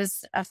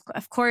those,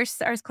 of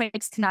course,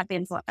 earthquakes cannot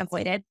be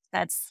avoided.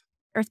 That's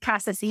earth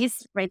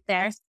processes right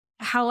there.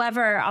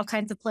 However, all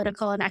kinds of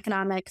political and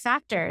economic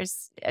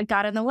factors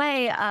got in the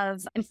way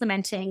of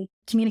implementing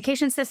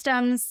communication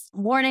systems,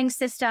 warning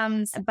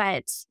systems,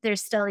 but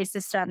there's still these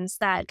systems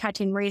that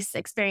Katia and Maurice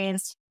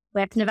experienced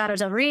with Nevado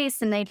del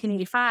Ruiz in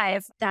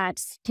 1985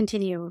 that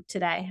continue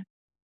today.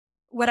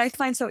 what I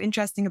find so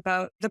interesting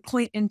about the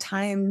point in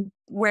time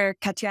where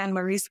Katia and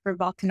Maurice were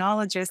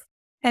volcanologists,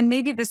 and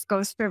maybe this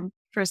goes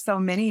for so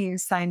many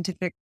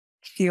scientific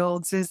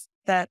fields, is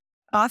that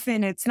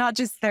often it's not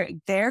just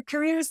their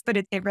careers, but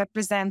it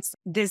represents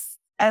this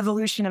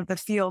evolution of the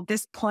field,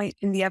 this point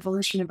in the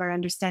evolution of our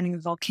understanding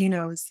of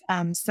volcanoes.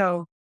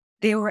 So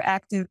they were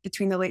active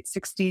between the late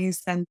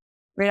 60s and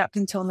right up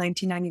until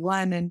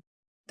 1991. And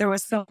there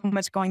was so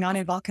much going on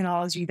in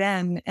volcanology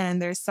then,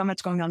 and there's so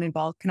much going on in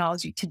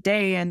volcanology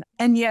today.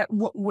 And yet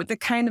what the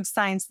kind of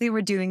science they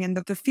were doing and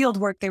the field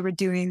work they were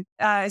doing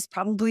is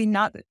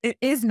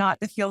not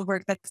the field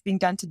work that's being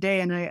done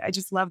today. And I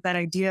just love that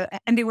idea.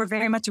 And they were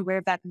very much aware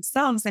of that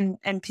themselves and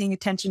paying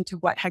attention to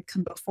what had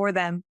come before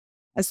them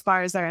as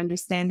far as our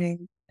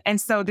understanding. And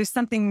so there's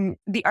something,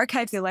 the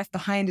archive they left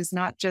behind is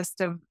not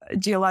just of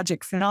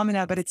geologic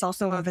phenomena, but it's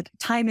also of a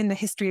time in the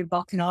history of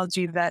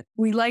volcanology that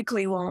we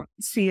likely won't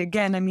see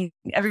again. I mean,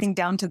 everything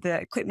down to the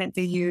equipment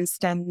they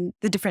used and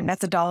the different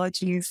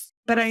methodologies.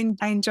 But I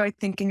enjoy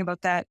thinking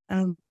about that.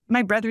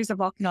 My brother's a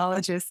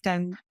volcanologist,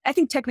 and I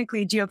think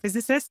technically a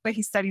geophysicist, but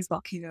he studies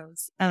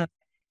volcanoes.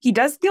 He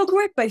does field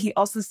work, but he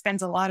also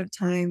spends a lot of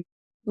time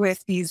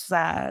with these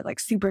like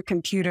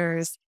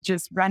supercomputers,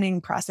 just running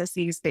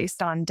processes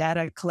based on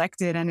data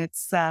collected. And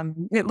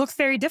it looks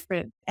very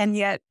different. And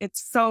yet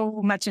it's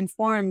so much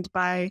informed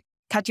by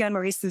Katia and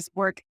Maurice's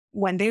work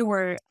when they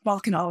were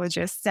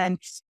volcanologists. And,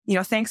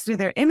 thanks to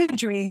their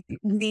imagery,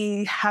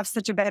 we have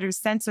such a better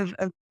sense of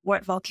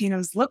what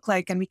volcanoes look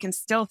like. And we can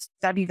still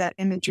study that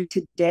imagery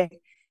today.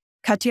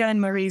 Katia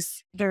and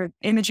Maurice, their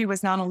imagery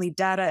was not only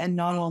data and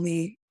not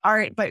only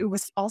art, but it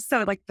was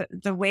also like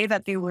the way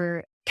that they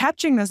were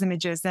capturing those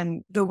images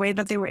and the way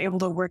that they were able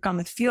to work on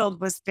the field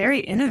was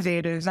very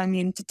innovative. I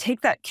mean, to take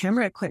that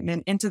camera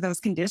equipment into those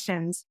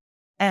conditions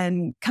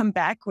and come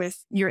back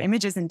with your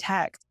images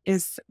intact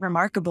is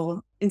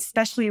remarkable,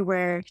 especially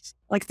where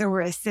like there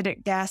were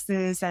acidic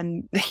gases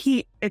and the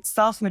heat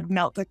itself would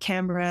melt the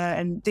camera.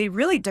 And they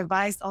really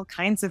devised all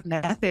kinds of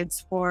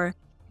methods for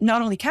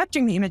not only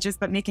capturing the images,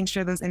 but making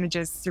sure those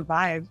images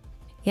survive.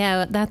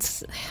 Yeah,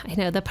 I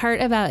know the part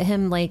about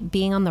him like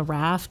being on the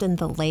raft in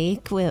the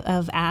lake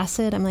of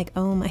acid. I'm like,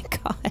 oh my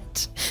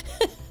God.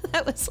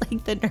 That was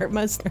like the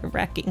most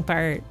nerve-wracking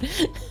part.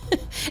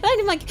 And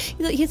I'm like,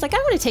 he's like, I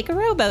want to take a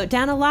rowboat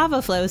down a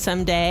lava flow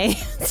someday.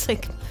 It's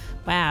like,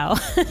 wow.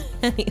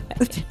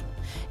 Anyway.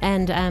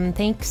 And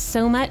thanks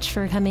so much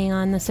for coming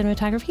on the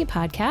Cinematography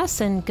podcast,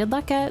 and good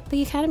luck at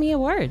the Academy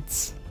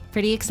Awards.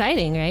 Pretty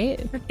exciting, right?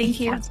 Thank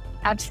you.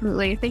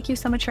 Absolutely. Thank you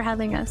so much for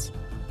having us.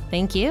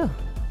 Thank you.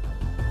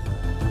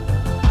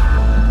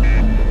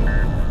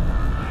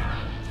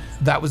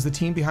 That was the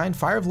team behind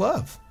Fire of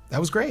Love. That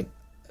was great.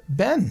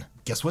 Ben,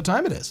 guess what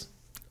time it is?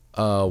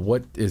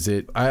 What is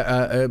it?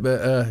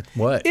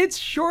 What? It's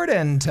short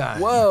end time.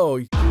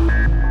 Whoa.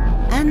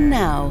 And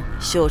now,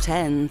 short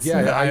ends.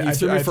 Yeah, you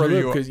threw me for a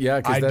loop.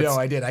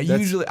 I did.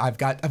 I've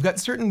got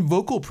certain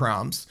vocal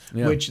prompts,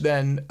 which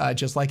then,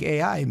 just like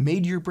AI,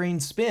 made your brain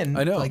spin.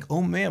 I know. Like,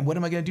 oh man, what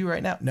am I going to do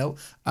right now? No,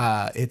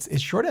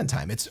 it's short end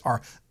time. It's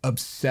our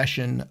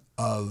obsession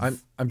of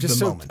I'm just the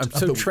so moment. I'm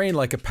so trained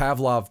like a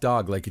Pavlov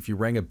dog. Like if you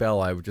rang a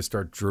bell, I would just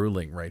start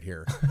drooling right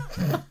here.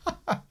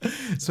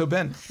 So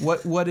Ben,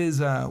 what is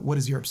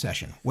your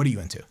obsession? What are you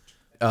into?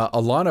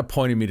 Alana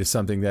pointed me to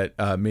something that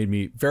made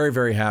me very,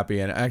 very happy,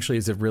 and actually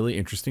is a really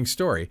interesting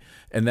story.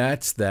 And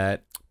that's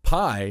that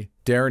Pi,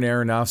 Darren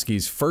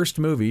Aronofsky's first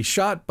movie,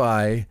 shot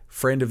by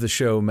friend of the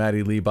show,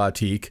 Maddie Lee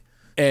Batik.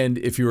 And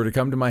if you were to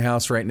come to my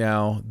house right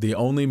now, the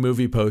only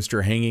movie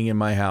poster hanging in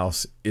my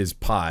house is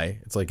Pi.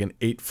 It's like an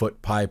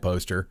 8-foot Pi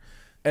poster.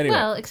 Anyway.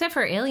 Well, except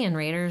for Alien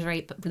Raiders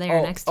right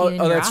there next to you in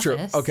your that's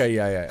office. True. Okay,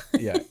 yeah.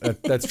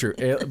 That's true.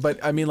 But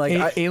I mean,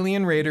 like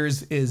Alien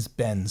Raiders is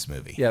Ben's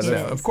movie. Yeah,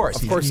 so of course,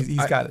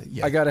 he's got it.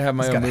 Yeah, I got to have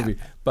my own movie.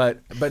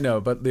 But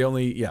the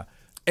only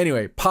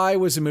Anyway, Pi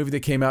was a movie that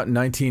came out in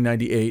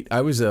 1998.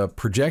 I was a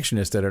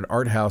projectionist at an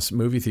art house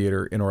movie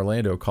theater in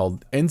Orlando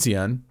called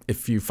Enzion.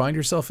 If you find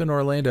yourself in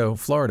Orlando,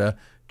 Florida,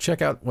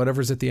 check out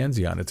whatever's at the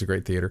Enzion. It's a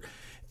great theater.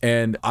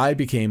 And I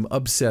became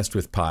obsessed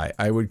with Pi.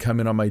 I would come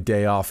in on my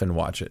day off and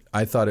watch it.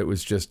 I thought it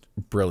was just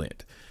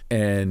brilliant.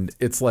 And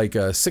it's like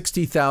a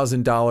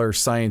 $60,000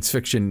 science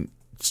fiction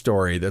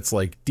story that's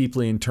like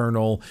deeply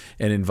internal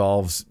and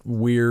involves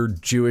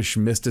weird Jewish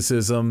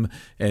mysticism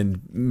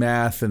and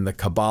math and the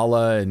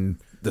Kabbalah and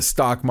the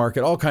stock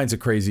market, all kinds of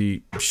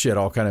crazy shit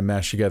all kind of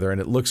mashed together. And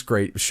it looks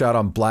great. Shot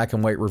on black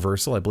and white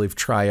reversal, I believe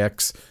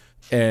Tri-X.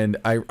 And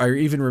I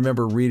even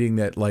remember reading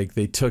that like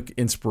they took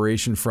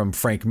inspiration from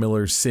Frank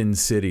Miller's Sin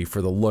City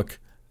for the look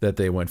that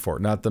they went for.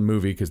 Not the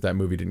movie, because that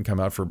movie didn't come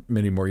out for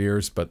many more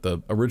years, but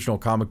the original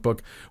comic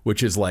book,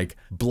 which is like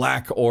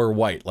black or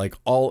white, like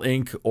all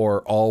ink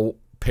or all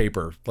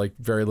paper, like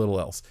very little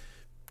else.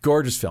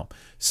 Gorgeous film.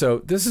 So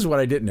this is what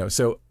I didn't know.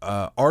 So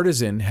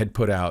Artisan had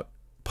put out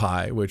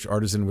Pi, which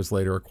Artisan was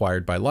later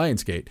acquired by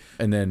Lionsgate.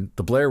 And then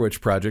the Blair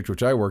Witch Project,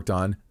 which I worked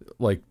on,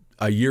 like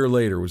a year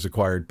later was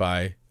acquired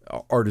by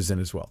Artisan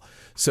as well.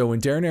 So when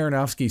Darren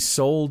Aronofsky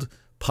sold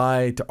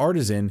Pi to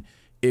Artisan,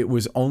 it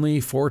was only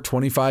for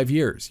 25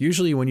 years.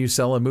 Usually when you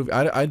sell a movie,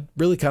 I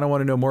really kind of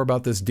want to know more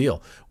about this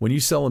deal. When you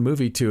sell a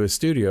movie to a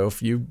studio,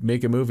 if you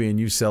make a movie and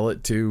you sell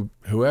it to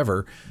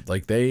whoever,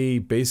 like they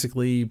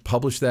basically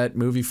publish that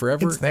movie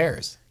forever. It's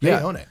theirs. They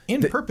own it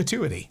in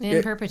perpetuity.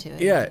 In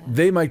perpetuity. Yeah,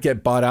 they might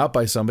get bought out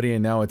by somebody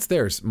and now it's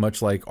theirs,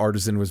 much like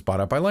Artisan was bought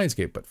out by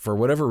Lionsgate. But for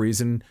whatever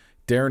reason,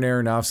 Darren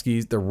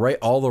Aronofsky,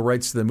 all the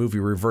rights to the movie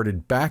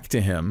reverted back to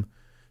him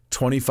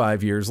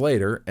 25 years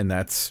later, and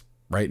that's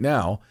right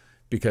now.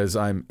 Because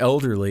I'm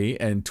elderly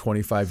and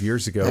 25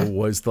 years ago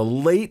was the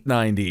late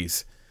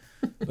 90s.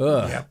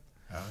 Ugh. Yep.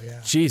 Oh,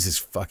 yeah. Jesus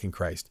fucking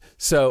Christ.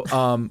 So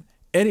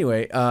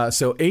anyway,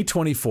 so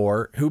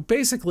A24, who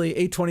basically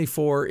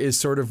A24 is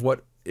sort of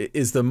what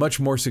is the much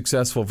more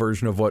successful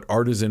version of what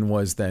Artisan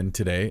was then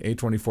today.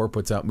 A24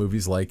 puts out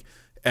movies like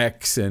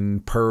X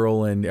and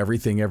Pearl and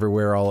Everything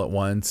Everywhere All at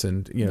Once.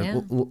 And, you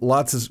know,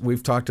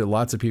 we've talked to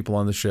lots of people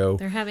on the show.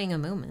 They're having a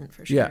moment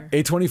for sure. Yeah.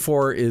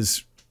 A24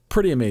 is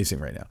pretty amazing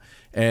right now.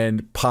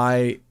 And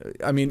Pi,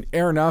 I mean,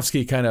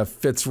 Aronofsky kind of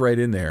fits right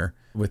in there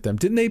with them.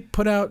 Did they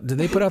put out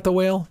The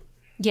Whale?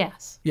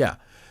 Yes. Yeah.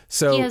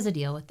 So he has a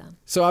deal with them.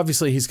 So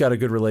obviously he's got a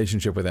good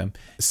relationship with them.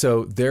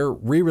 So they're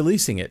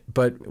re-releasing it.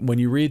 But when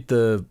you read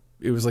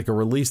it was like a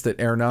release that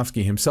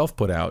Aronofsky himself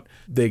put out.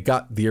 They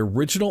got the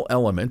original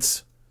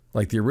elements,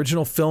 like the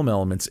original film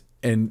elements,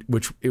 and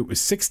which it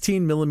was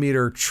 16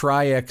 millimeter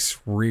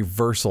Tri-X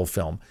reversal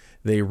film.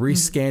 They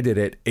rescanned it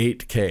at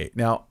 8K.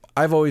 Now,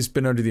 I've always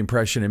been under the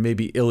impression, and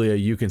maybe Ilya,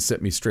 you can set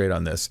me straight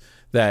on this,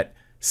 that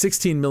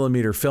 16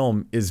 millimeter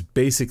film is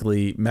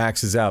basically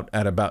maxes out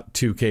at about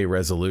 2K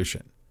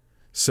resolution.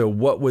 So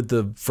what would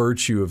the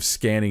virtue of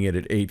scanning it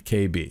at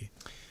 8K be?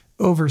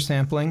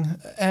 Oversampling,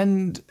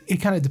 and it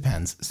kind of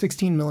depends.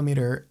 16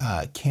 millimeter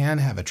can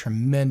have a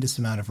tremendous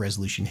amount of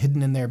resolution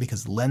hidden in there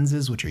because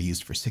lenses, which are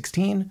used for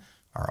 16,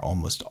 are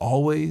almost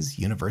always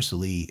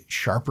universally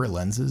sharper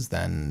lenses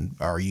than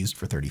are used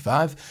for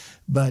 35.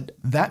 But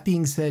that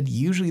being said,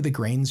 usually the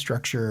grain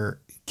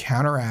structure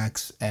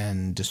counteracts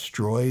and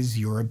destroys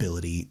your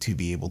ability to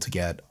be able to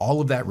get all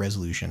of that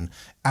resolution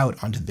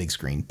out onto the big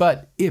screen.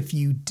 But if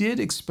you did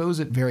expose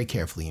it very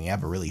carefully and you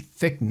have a really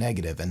thick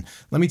negative, and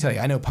let me tell you,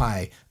 I know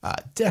Pi,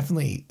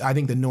 definitely, I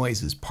think the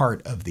noise is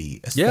part of the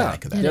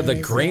aesthetic of that. Yeah,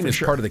 the grain is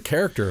part of the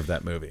character of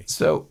that movie.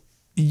 So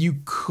you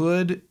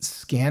could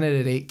scan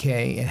it at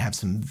 8K and have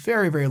some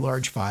very, very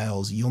large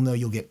files. You'll know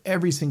you'll get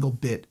every single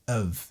bit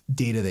of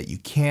data that you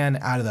can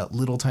out of that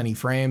little tiny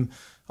frame.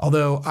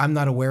 Although I'm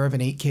not aware of an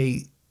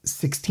 8K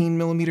 16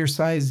 millimeter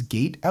size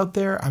gate out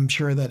there. I'm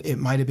sure that it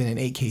might have been an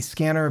 8K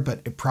scanner,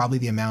 but probably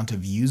the amount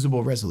of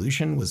usable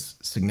resolution was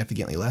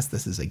significantly less.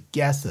 This is a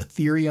guess, a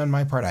theory on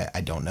my part.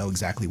 I don't know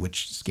exactly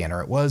which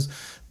scanner it was,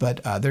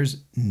 but there's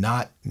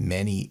not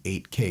many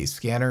 8K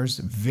scanners,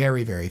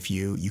 very, very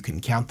few. You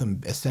can count them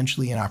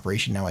essentially in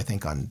operation now, I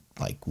think, on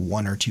like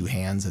one or two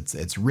hands.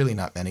 It's really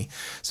not many.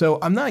 So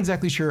I'm not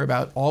exactly sure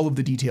about all of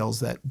the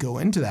details that go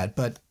into that,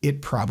 but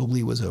it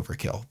probably was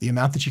overkill. The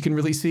amount that you can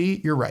really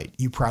see, you're right.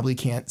 You probably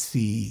can't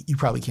see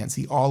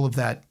all of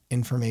that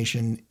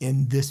information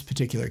in this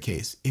particular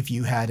case. If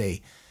you had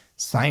a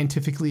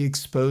scientifically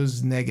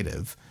exposed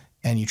negative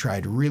and you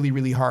tried really,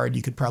 really hard,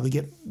 you could probably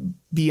get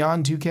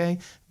beyond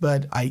 2K,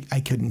 but I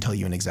couldn't tell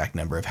you an exact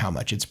number of how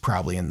much. It's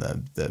probably in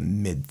the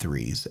mid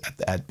threes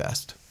at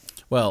best.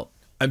 Well,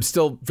 I'm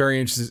still very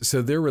interested.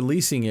 So they're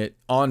releasing it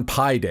on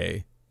Pi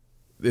Day.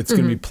 It's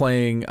going to be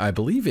playing, I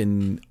believe,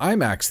 in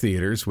IMAX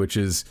theaters, which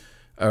is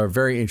a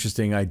very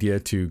interesting idea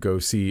to go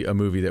see a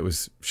movie that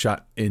was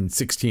shot in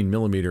 16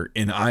 millimeter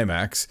in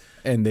IMAX.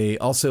 And they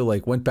also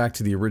went back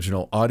to the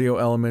original audio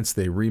elements.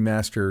 They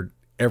remastered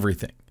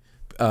everything.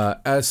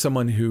 As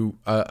someone who,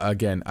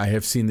 again, I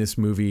have seen this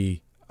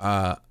movie.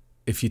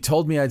 If you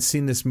told me I'd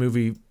seen this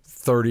movie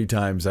 30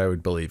 times, I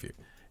would believe you.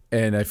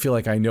 And I feel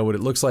like I know what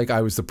it looks like.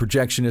 I was the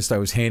projectionist. I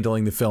was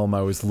handling the film.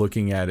 I was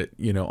looking at it,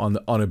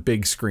 on a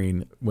big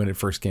screen when it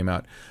first came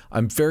out.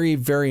 I'm very,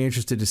 very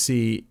interested to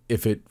see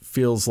if it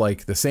feels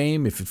like the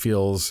same, if it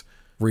feels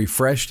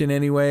refreshed in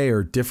any way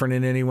or different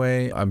in any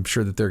way. I'm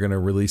sure that they're going to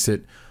release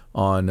it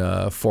on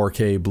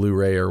 4K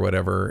Blu-ray or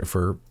whatever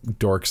for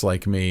dorks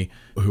like me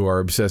who are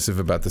obsessive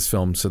about this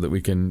film so that we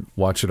can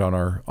watch it on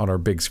our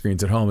big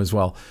screens at home as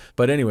well.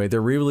 But anyway,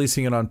 they're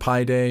re-releasing it on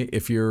Pi Day.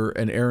 If you're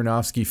an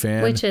Aronofsky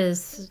fan, which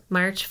is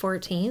March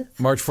 14th.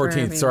 March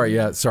 14th. Sorry.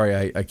 Yeah.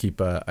 Sorry. I keep,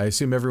 I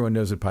assume everyone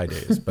knows what Pi Day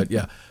is, but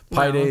yeah,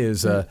 Pi Day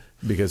is,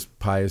 because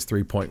Pi is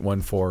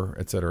 3.14,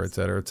 et cetera, et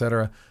cetera, et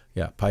cetera.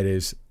 Yeah, Pi Day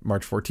is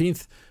March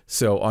 14th.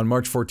 So on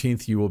March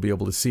 14th, you will be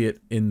able to see it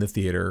in the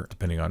theater,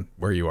 depending on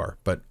where you are.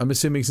 But I'm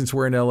assuming since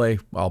we're in LA,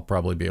 I'll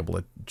probably be able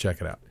to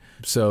check it out.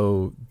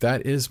 So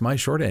that is my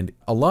short end.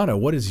 Alana,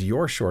 what is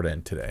your short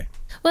end today?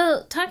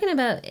 Well, talking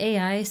about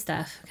AI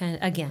stuff, kind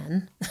of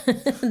again,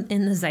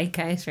 in the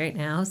zeitgeist right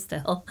now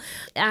still,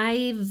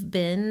 I've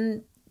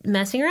been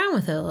messing around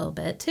with it a little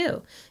bit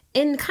too.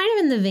 And kind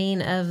of in the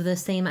vein of the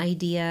same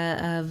idea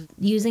of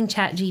using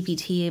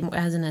ChatGPT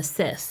as an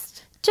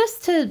assist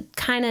just to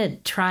kind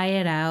of try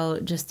it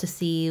out, just to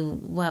see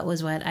what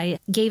was what. I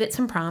gave it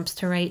some prompts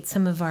to write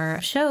some of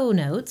our show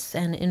notes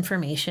and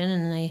information,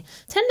 and I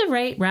tend to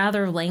write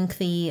rather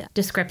lengthy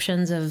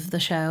descriptions of the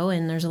show,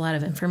 and there's a lot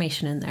of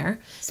information in there.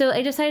 So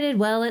I decided,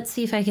 well, let's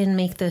see if I can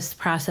make this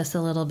process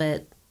a little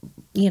bit,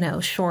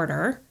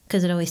 shorter,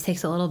 because it always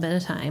takes a little bit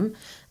of time.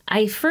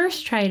 I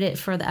first tried it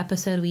for the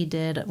episode we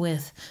did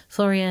with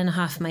Florian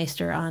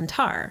Hofmeister on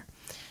Tar,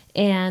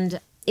 and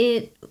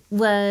it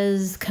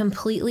was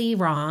completely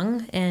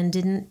wrong and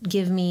didn't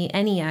give me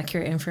any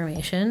accurate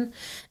information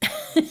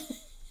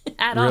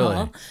at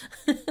all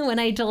when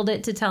I told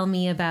it to tell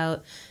me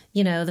about,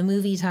 the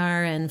movie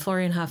Tar and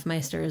Florian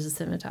Hofmeister is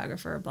a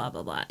cinematographer, blah,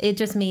 blah, blah. It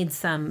just made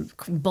some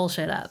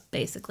bullshit up,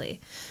 basically.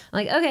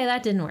 Like, okay,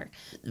 that didn't work.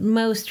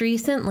 Most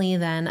recently,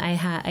 then,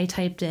 I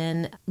typed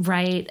in,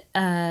 write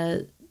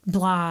a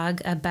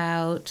blog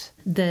about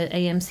the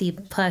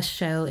AMC Plus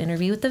show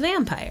Interview with the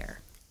Vampire.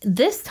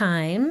 This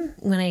time,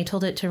 when I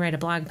told it to write a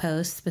blog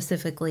post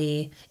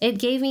specifically, it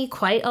gave me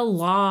quite a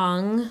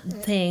long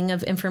thing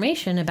of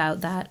information about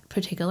that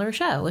particular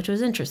show, which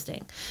was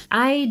interesting.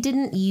 I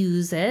didn't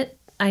use it.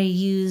 I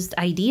used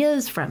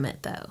ideas from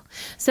it, though.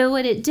 So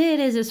what it did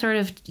is it sort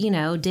of,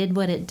 did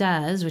what it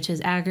does, which is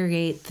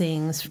aggregate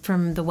things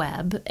from the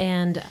web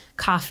and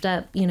coughed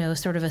up,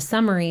 sort of a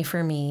summary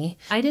for me.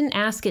 I didn't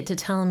ask it to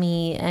tell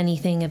me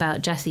anything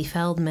about Jesse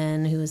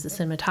Feldman, who is the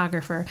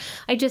cinematographer.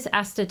 I just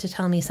asked it to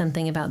tell me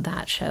something about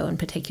that show in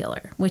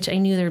particular, which I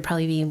knew there would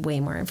probably be way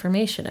more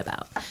information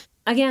about.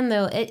 Again,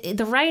 though,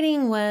 the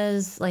writing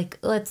was like,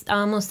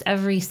 almost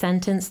every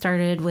sentence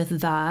started with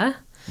the,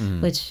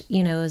 which,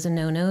 is a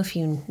no-no if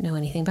you know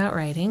anything about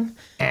writing.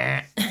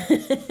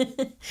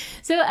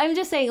 So I'm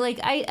just saying,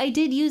 I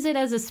did use it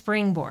as a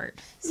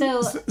springboard.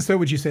 So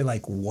would you say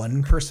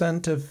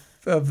 1%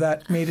 of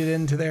that made it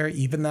into there,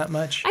 even that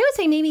much? I would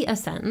say maybe a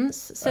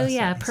sentence. So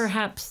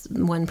perhaps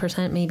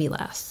 1%, maybe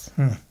less.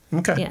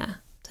 Okay. Yeah.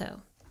 So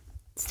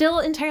still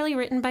entirely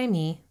written by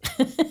me.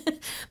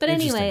 But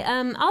anyway,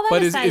 all that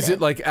But aside, is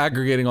it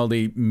aggregating all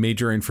the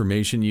major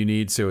information you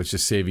need, so it's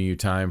just saving you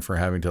time for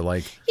having to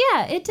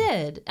Yeah, it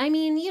did. I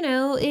mean,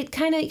 it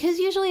kind of, because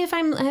usually if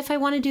I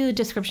want to do a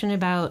description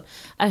about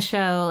a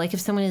show, if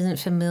someone isn't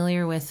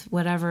familiar with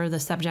whatever the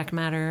subject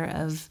matter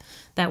of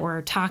that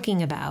we're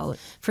talking about,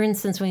 for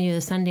instance, when you do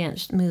the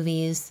Sundance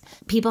movies,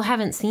 people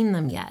haven't seen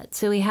them yet.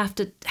 So we have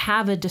to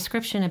have a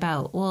description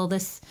about, well,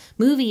 this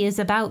movie is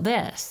about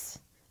this.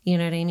 You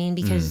know what I mean?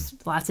 Because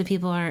lots of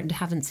people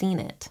haven't seen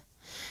it.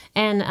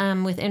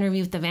 And with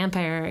Interview with the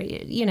Vampire,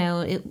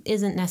 it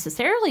isn't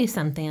necessarily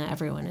something that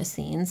everyone has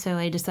seen. So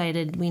I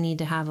decided we need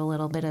to have a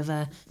little bit of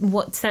a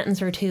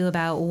sentence or two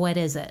about what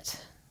is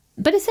it.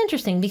 But it's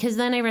interesting because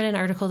then I read an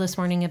article this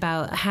morning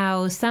about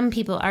how some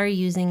people are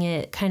using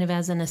it kind of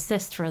as an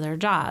assist for their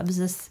jobs.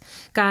 This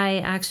guy,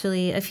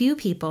 actually, a few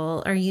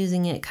people are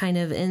using it kind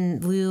of in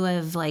lieu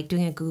of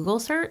doing a Google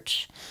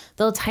search.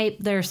 They'll type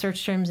their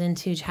search terms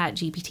into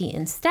ChatGPT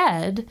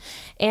instead,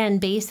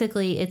 and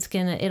basically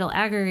it'll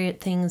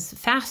aggregate things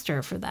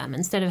faster for them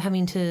instead of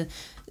having to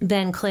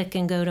then click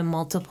and go to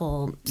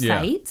multiple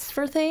sites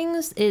for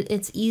things.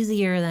 It's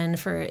easier then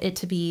for it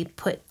to be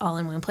put all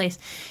in one place.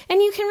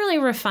 And you can really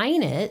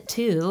refine it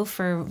too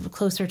for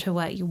closer to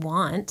what you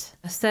want.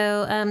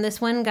 So this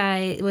one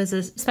guy was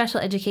a special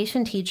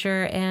education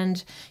teacher,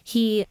 and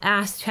he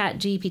asked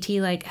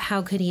ChatGPT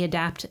how could he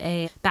adapt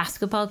a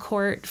basketball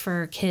court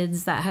for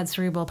kids that had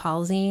cerebral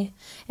palsy,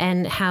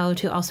 and how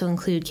to also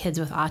include kids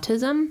with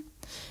autism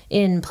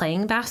in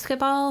playing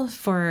basketball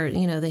for,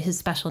 his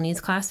special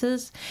needs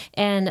classes.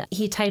 And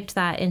he typed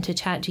that into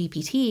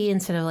ChatGPT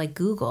instead of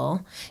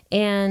Google.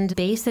 And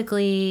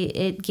basically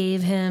it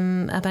gave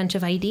him a bunch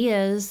of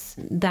ideas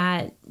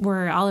that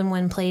were all in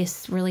one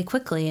place really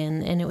quickly.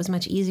 And it was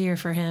much easier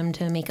for him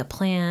to make a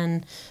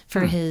plan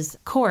for his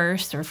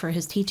course or for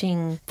his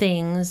teaching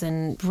things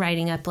and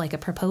writing up a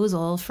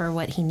proposal for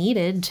what he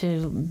needed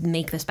to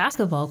make this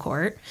basketball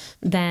court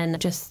than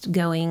just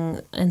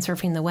going and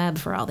surfing the web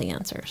for all the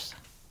answers.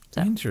 So,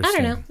 interesting.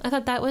 I don't know. I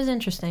thought that was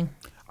interesting.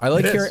 I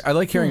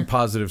like hearing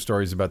positive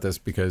stories about this,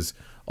 because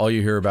all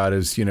you hear about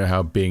is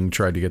how Bing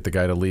tried to get the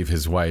guy to leave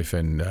his wife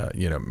and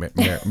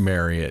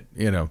marry it.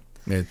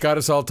 It got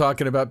us all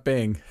talking about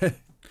Bing.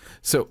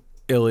 So,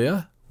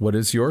 Ilya, what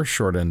is your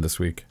short end this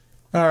week?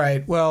 All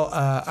right. Well,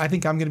 I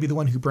think I'm going to be the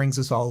one who brings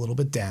us all a little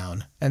bit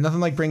down, and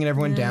nothing like bringing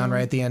everyone down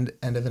right at the end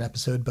of an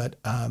episode. But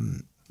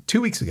 2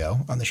 weeks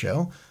ago on the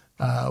show,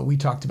 we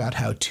talked about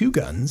how Two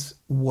Guns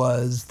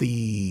was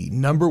the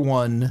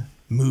 #1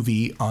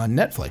 movie on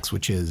Netflix,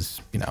 which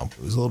is, it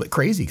was a little bit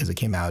crazy because it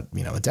came out,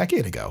 a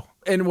decade ago.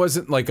 And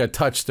wasn't a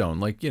touchstone,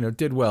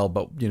 did well,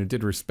 but,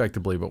 did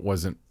respectably, but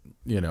wasn't,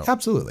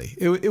 Absolutely.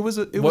 It was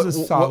a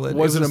solid.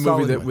 Wasn't a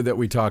movie that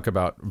we talk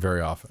about very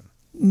often.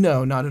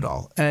 No, not at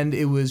all. And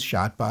it was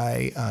shot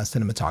by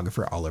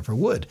cinematographer Oliver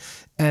Wood.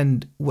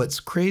 And what's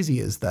crazy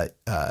is that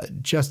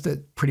just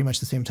at pretty much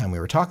the same time we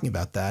were talking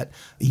about that,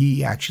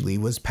 he actually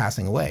was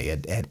passing away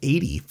at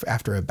 80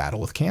 after a battle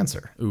with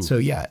cancer. Ooh. So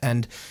yeah,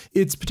 and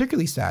it's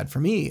particularly sad for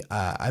me.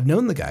 I've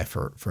known the guy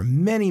for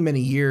many,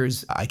 many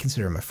years. I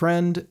consider him a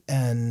friend,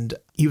 and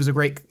he was a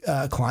great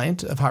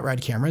client of Hot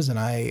Rod Cameras, and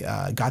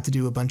I got to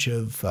do a bunch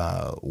of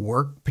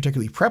work,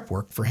 particularly prep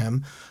work for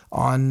him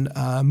on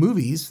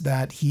movies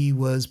that he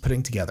was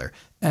putting together.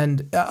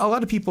 And a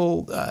lot of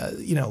people,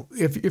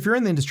 if you're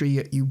in the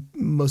industry, you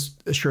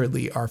most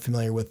assuredly are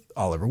familiar with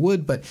Oliver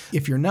Wood. But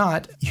if you're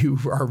not, you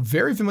are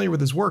very familiar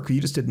with his work. You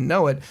just didn't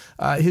know it.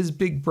 His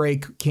big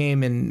break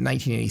came in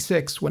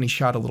 1986 when he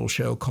shot a little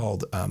show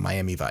called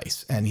Miami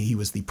Vice. And he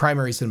was the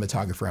primary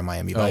cinematographer on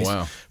Miami Vice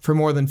for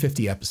more than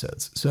 50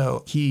 episodes.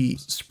 So he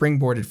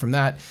springboarded from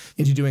that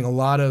into doing a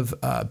lot of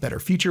better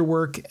feature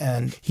work.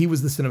 And he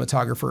was the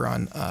cinematographer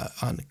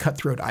on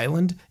Cutthroat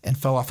Island and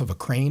fell off of a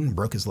crane and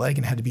broke his leg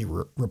and had to be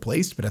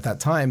replaced. But at that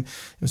time,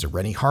 it was a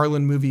Rennie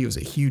Harlin movie. It was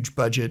a huge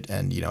budget.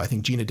 And, I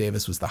think Gina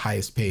Davis was the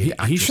highest paid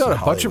actress. He shot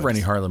a bunch of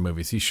Rennie Harlin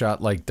movies. He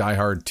shot like Die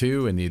Hard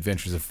 2 and The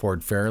Adventures of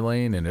Ford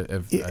Fairlane.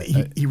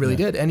 And he really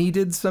did. And he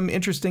did some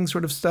interesting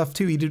sort of stuff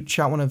too. He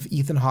shot one of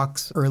Ethan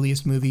Hawke's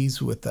earliest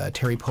movies with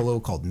Terry Polo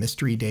called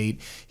Mystery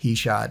Date. He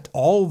shot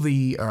all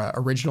the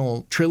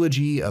original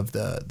trilogy of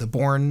the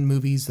Bourne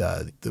movies,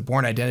 the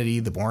Bourne Identity,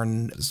 the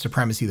Bourne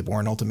Supremacy, the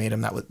Bourne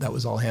Ultimatum. That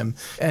was all him.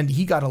 And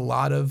he got a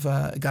lot of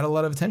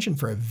attention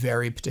for a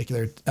very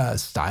particular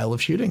style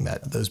of shooting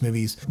that those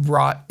movies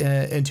brought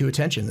into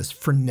attention, this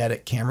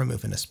frenetic camera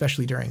movement,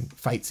 especially during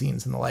fight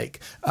scenes and the like.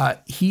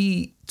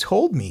 He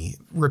told me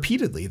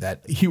repeatedly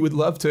that he would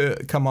love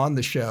to come on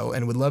the show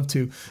and would love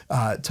to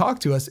talk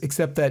to us,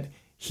 except that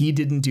he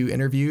didn't do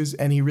interviews,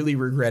 and he really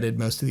regretted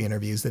most of the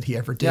interviews that he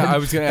ever did. Yeah, I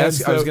was going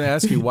to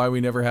ask you why we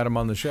never had him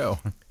on the show.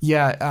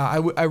 Yeah,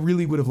 I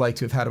really would have liked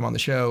to have had him on the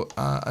show.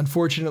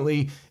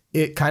 Unfortunately,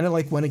 it kind of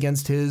like went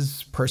against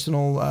his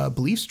personal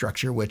belief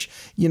structure, which,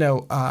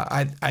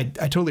 I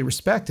totally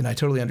respect and I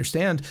totally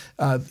understand.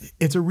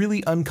 It's a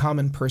really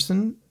uncommon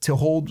person to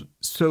hold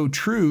so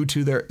true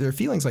to their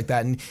feelings like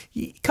that. And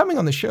coming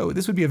on the show,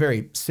 this would be a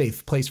very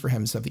safe place for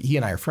him. So he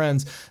and I are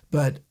friends,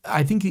 but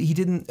I think he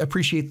didn't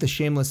appreciate the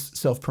shameless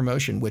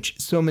self-promotion, which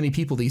so many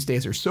people these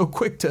days are so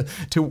quick to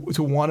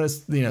want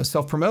to,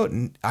 self-promote.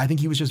 And I think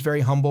he was just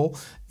very humble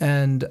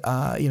and,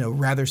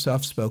 rather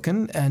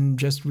soft-spoken and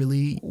just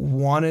really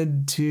wanted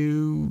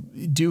to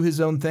do his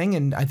own thing.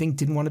 And I think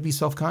didn't want to be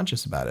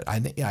self-conscious about it. I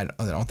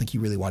don't think he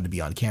really wanted to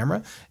be on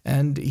camera,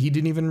 and he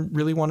didn't even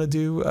really want to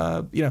do,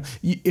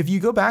 if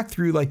you go back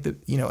through like the,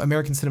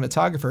 American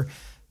Cinematographer,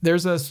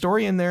 there's a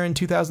story in there in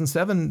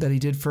 2007 that he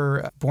did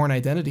for Bourne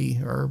Identity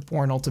or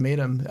Bourne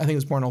Ultimatum. I think it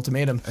was Bourne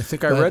Ultimatum. I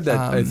think I read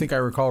that. I think I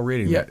recall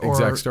reading that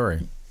exact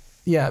story.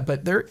 Yeah,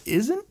 but there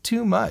isn't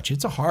too much.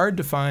 It's hard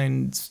to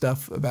find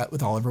stuff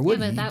with Oliver Wood.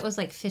 Yeah, but that was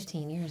like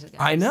 15 years ago.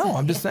 I know.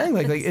 I'm just saying,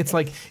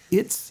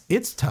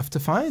 it's tough to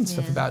find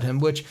stuff about him,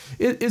 which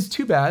is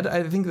too bad.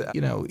 I think that,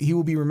 he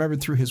will be remembered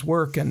through his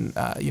work and,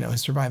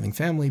 his surviving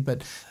family,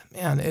 but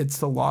man, it's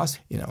a loss.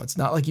 It's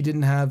not like he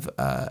didn't have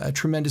a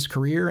tremendous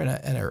career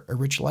and a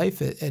rich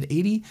life at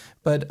 80,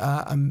 but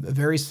I'm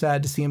very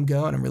sad to see him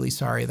go, and I'm really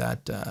sorry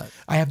that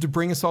I have to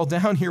bring us all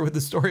down here with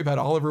the story about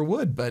Oliver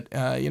Wood. But,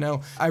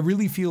 I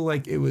really feel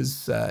like it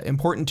was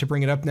important to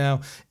bring it up now.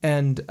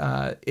 And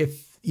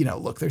if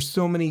look, there's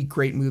so many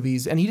great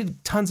movies, and he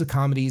did tons of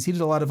comedies. He did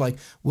a lot of like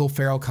Will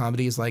Ferrell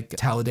comedies like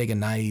Talladega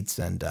Nights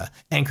and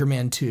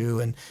Anchorman 2.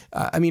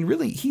 And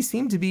really, he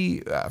seemed to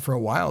be for a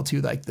while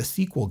too, like the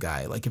sequel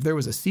guy. Like if there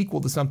was a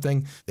sequel to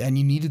something and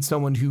you needed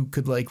someone who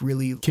could like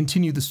really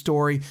continue the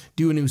story,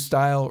 do a new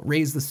style,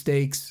 raise the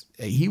stakes,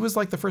 he was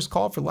like the first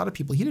call for a lot of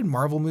people. He did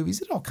Marvel movies,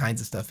 he did all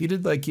kinds of stuff. He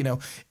did like,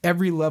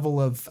 every level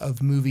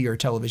of movie or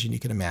television you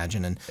can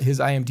imagine. And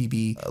his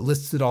IMDb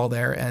lists it all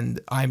there.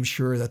 And I'm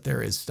sure that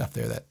there is stuff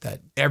there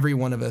that every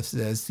one of us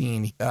has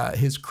seen.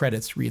 His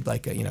credits read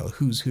like a,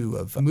 who's who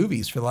of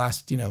movies for the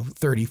last,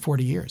 30,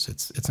 40 years.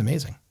 It's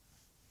amazing.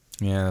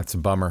 Yeah, that's a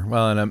bummer.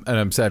 Well, and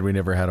I'm sad we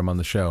never had him on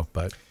the show,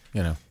 but,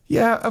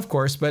 Yeah, of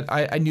course, but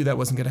I knew that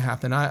wasn't going to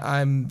happen.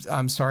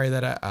 I'm sorry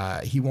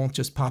that he won't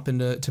just pop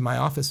into my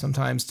office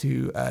sometimes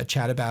to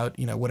chat about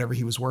whatever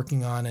he was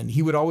working on, and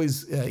he would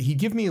always he'd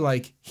give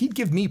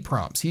me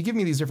prompts. He'd give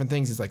me these different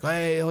things. He's like,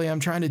 hey, I'm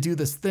trying to do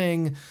this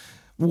thing.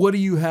 What do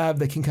you have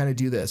that can kind of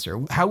do this?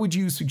 Or how would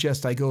you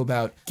suggest I go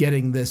about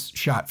getting this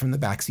shot from the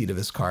backseat of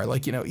his car?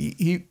 Like,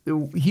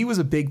 he was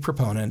a big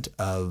proponent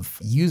of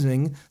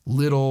using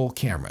little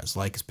cameras,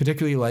 like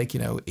particularly like,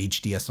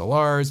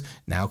 HDSLRs,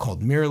 now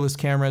called mirrorless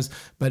cameras.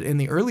 But in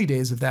the early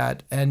days of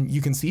that, and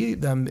you can see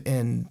them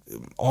in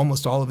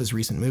almost all of his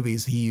recent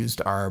movies, he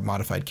used our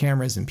modified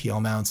cameras and PL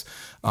mounts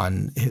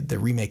on the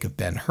remake of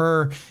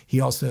Ben-Hur. He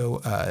also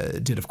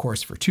did, of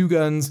course, for Two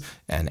Guns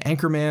and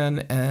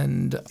Anchorman.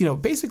 And,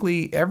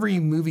 basically every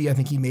movie I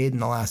think he made in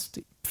the last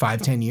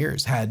 5-10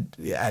 years had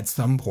at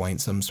some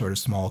point some sort of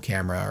small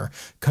camera or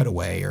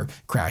cutaway or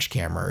crash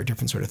camera or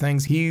different sort of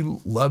things. He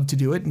loved to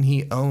do it, and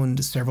he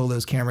owned several of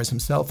those cameras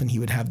himself, and he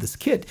would have this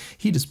kit.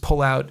 He'd just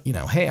pull out,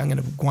 hey, I'm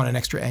going to want an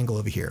extra angle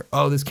over here.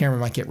 Oh, this camera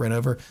might get run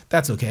over.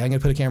 That's okay. I'm going to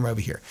put a camera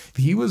over here.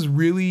 He was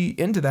really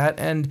into that,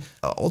 and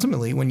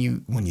ultimately, when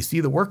you see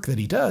the work that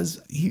he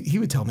does, he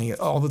would tell me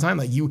all the time,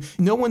 like,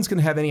 no one's going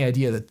to have any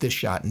idea that this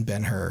shot in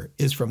Ben-Hur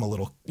is from a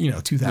little,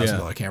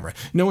 $2,000 camera.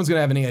 No one's going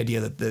to have any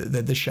idea that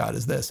this shot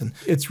is this. And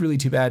it's really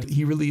too bad.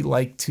 He really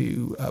liked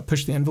to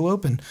push the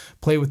envelope and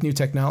play with new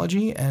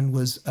technology, and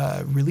was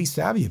really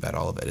savvy about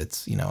all of it.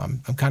 It's,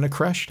 I'm kind of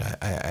crushed.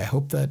 I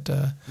hope that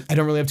I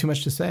don't really have too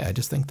much to say. I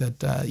just think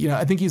that,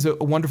 I think he's a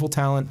wonderful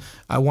talent.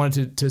 I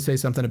wanted to say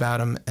something about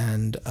him.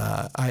 And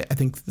I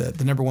think that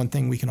the number one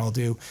thing we can all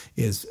do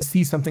is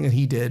see something that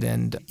he did.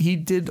 And he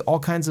did all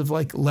kinds of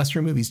like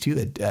lesser movies too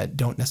that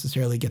don't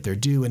necessarily get their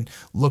due and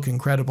look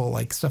incredible,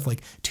 like stuff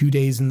like 2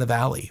 Days in the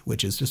Valley,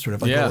 which is just sort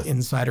of like a little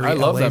insider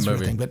LA sort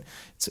of thing. But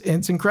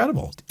it's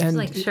incredible. And it's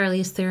like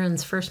Charlize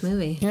Theron's first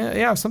movie.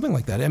 Yeah, something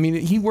like that. I mean,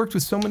 he worked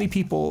with so many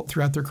people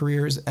throughout their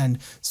careers and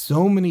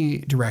so many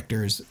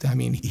directors. I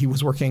mean, he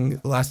was working,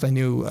 last I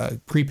knew,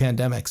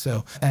 pre-pandemic.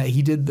 So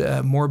he did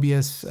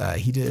Morbius.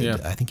 He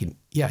did, I think,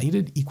 he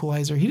did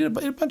Equalizer. He did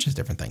a bunch of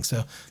different things.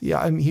 So yeah,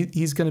 I mean,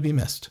 he's going to be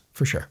missed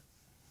for sure.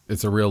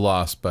 It's a real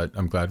loss, but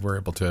I'm glad we're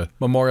able to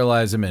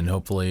memorialize him and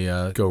hopefully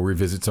go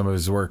revisit some of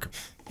his work.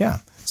 Yeah.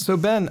 So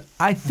Ben,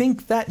 I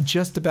think that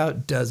just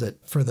about does it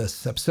for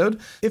this episode.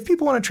 If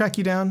people want to track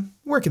you down,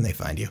 where can they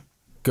find you?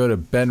 Go to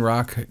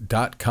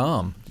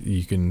benrock.com.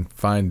 You can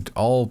find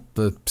all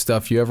the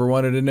stuff you ever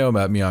wanted to know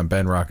about me on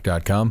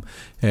benrock.com,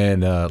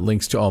 and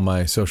links to all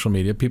my social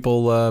media.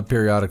 People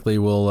periodically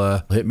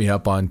will hit me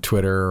up on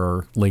Twitter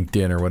or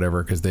LinkedIn or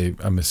whatever, because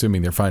I'm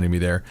assuming they're finding me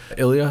there.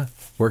 Ilya,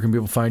 where can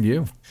people find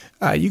you?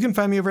 You can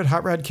find me over at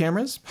Hot Rod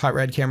Cameras,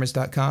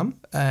 hotrodcameras.com.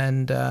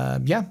 And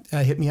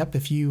hit me up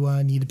if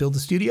you need to build a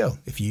studio,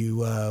 if you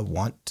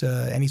want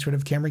any sort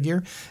of camera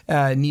gear,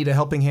 need a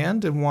helping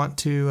hand and want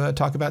to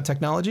talk about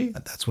technology.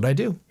 That's what I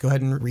do. Go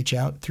ahead and reach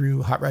out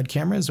through Hot Rod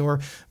Cameras or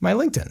my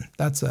LinkedIn.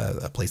 That's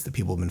a place that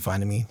people have been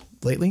finding me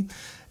lately.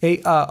 Hey,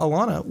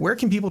 Alana, where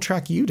can people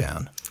track you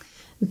down?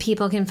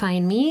 People can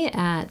find me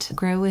at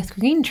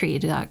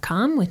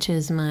growwithgreentree.com, which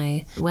is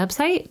my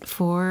website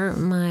for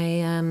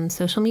my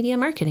social media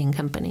marketing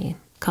company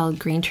called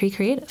Green Tree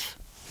Creative.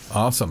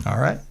 Awesome. All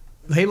right.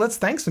 Hey, let's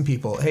thank some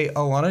people. Hey,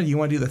 Alana, do you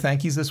want to do the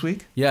thank yous this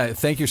week? Yeah,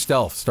 thank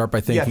yourself. Start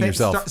by thanking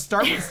yourself.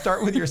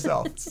 Start with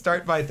yourself.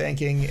 Start by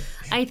thanking.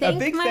 I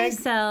thank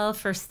myself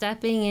for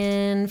stepping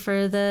in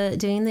for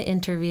doing the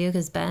interview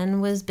because Ben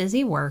was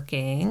busy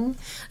working.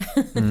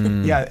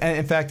 Yeah, and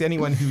in fact,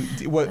 anyone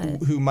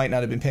who might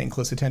not have been paying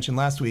close attention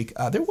last week,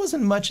 there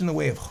wasn't much in the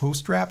way of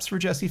host raps for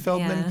Jesse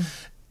Feldman. Yeah.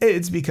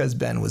 It's because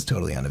Ben was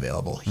totally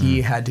unavailable.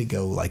 He had to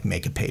go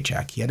make a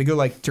paycheck. He had to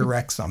go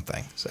direct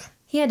something. So.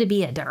 He had to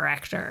be a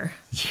director.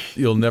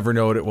 You'll never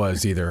know what it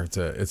was either.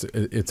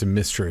 It's a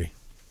mystery.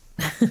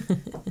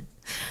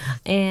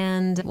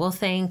 And we'll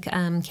thank Kay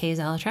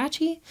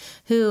Zalatrachi,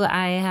 who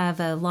I have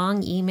a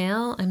long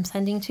email I'm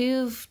sending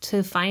to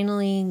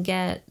finally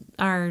get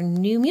our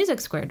new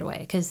music squared away,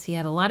 because he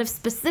had a lot of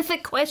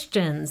specific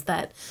questions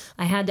that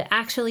I had to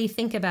actually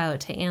think about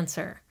to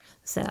answer.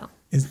 So.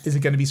 Is it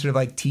going to be sort of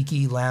like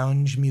tiki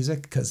lounge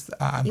music? Because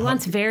he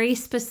wants very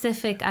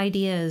specific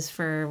ideas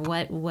for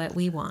what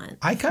we want.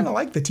 I kind of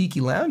like the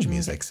tiki lounge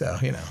music, so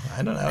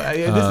I don't know.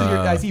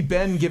 I see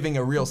Ben giving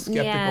a real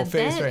skeptical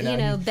face right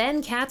now.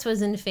 Ben Katz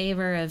was in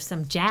favor of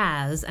some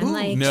jazz. I'm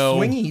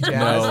swingy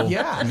jazz.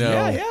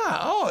 Yeah.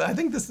 Oh, I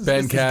think this is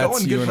Ben Katz.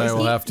 Going you good and I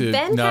will have to.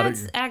 Ben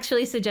Katz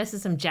actually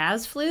suggested some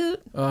jazz flute.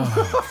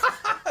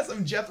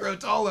 Some Jethro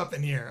Tull up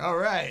in here. All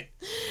right.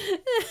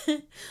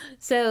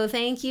 So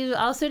thank you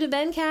also to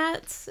Ben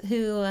Katz,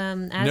 who,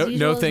 as usual,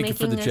 no thank you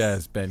for the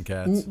jazz, Ben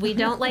Katz. We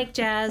don't like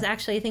jazz.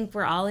 Actually, I think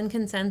we're all in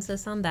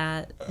consensus on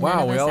that.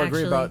 Wow, we all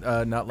agree about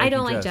not liking jazz. I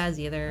don't like jazz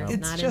either.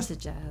 It's not just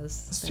into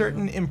jazz.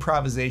 Certain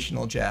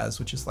improvisational jazz,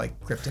 which is like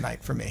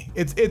kryptonite for me.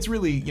 It's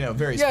really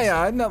very specific.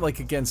 Yeah. I'm not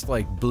against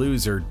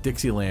blues or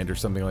Dixieland or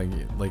something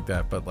like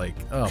that, but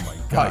oh my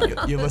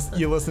god, you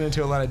listening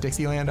to a lot of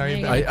Dixieland, are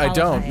you? I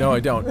don't. No,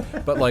 I don't.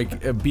 But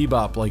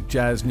bebop,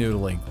 jazz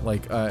noodling,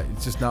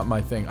 it's just not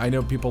my thing. I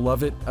know people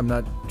love it. I'm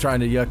not trying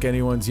to yuck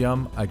anyone's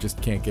yum. I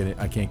just can't get it.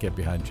 I can't get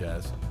behind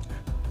jazz.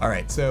 All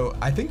right, so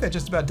I think that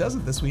just about does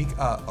it this week.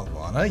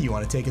 Alana, you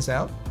want to take us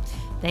out?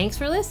 Thanks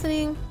for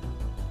listening.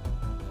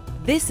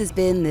 This has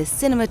been the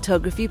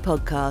Cinematography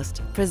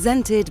Podcast,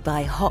 presented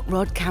by Hot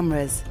Rod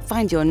Cameras.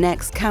 Find your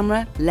next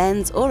camera,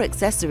 lens, or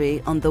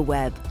accessory on the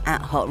web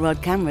at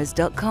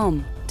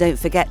hotrodcameras.com. Don't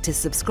forget to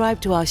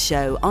subscribe to our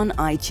show on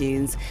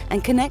iTunes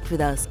and connect with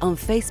us on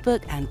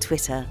Facebook and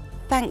Twitter.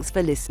 Thanks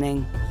for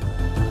listening.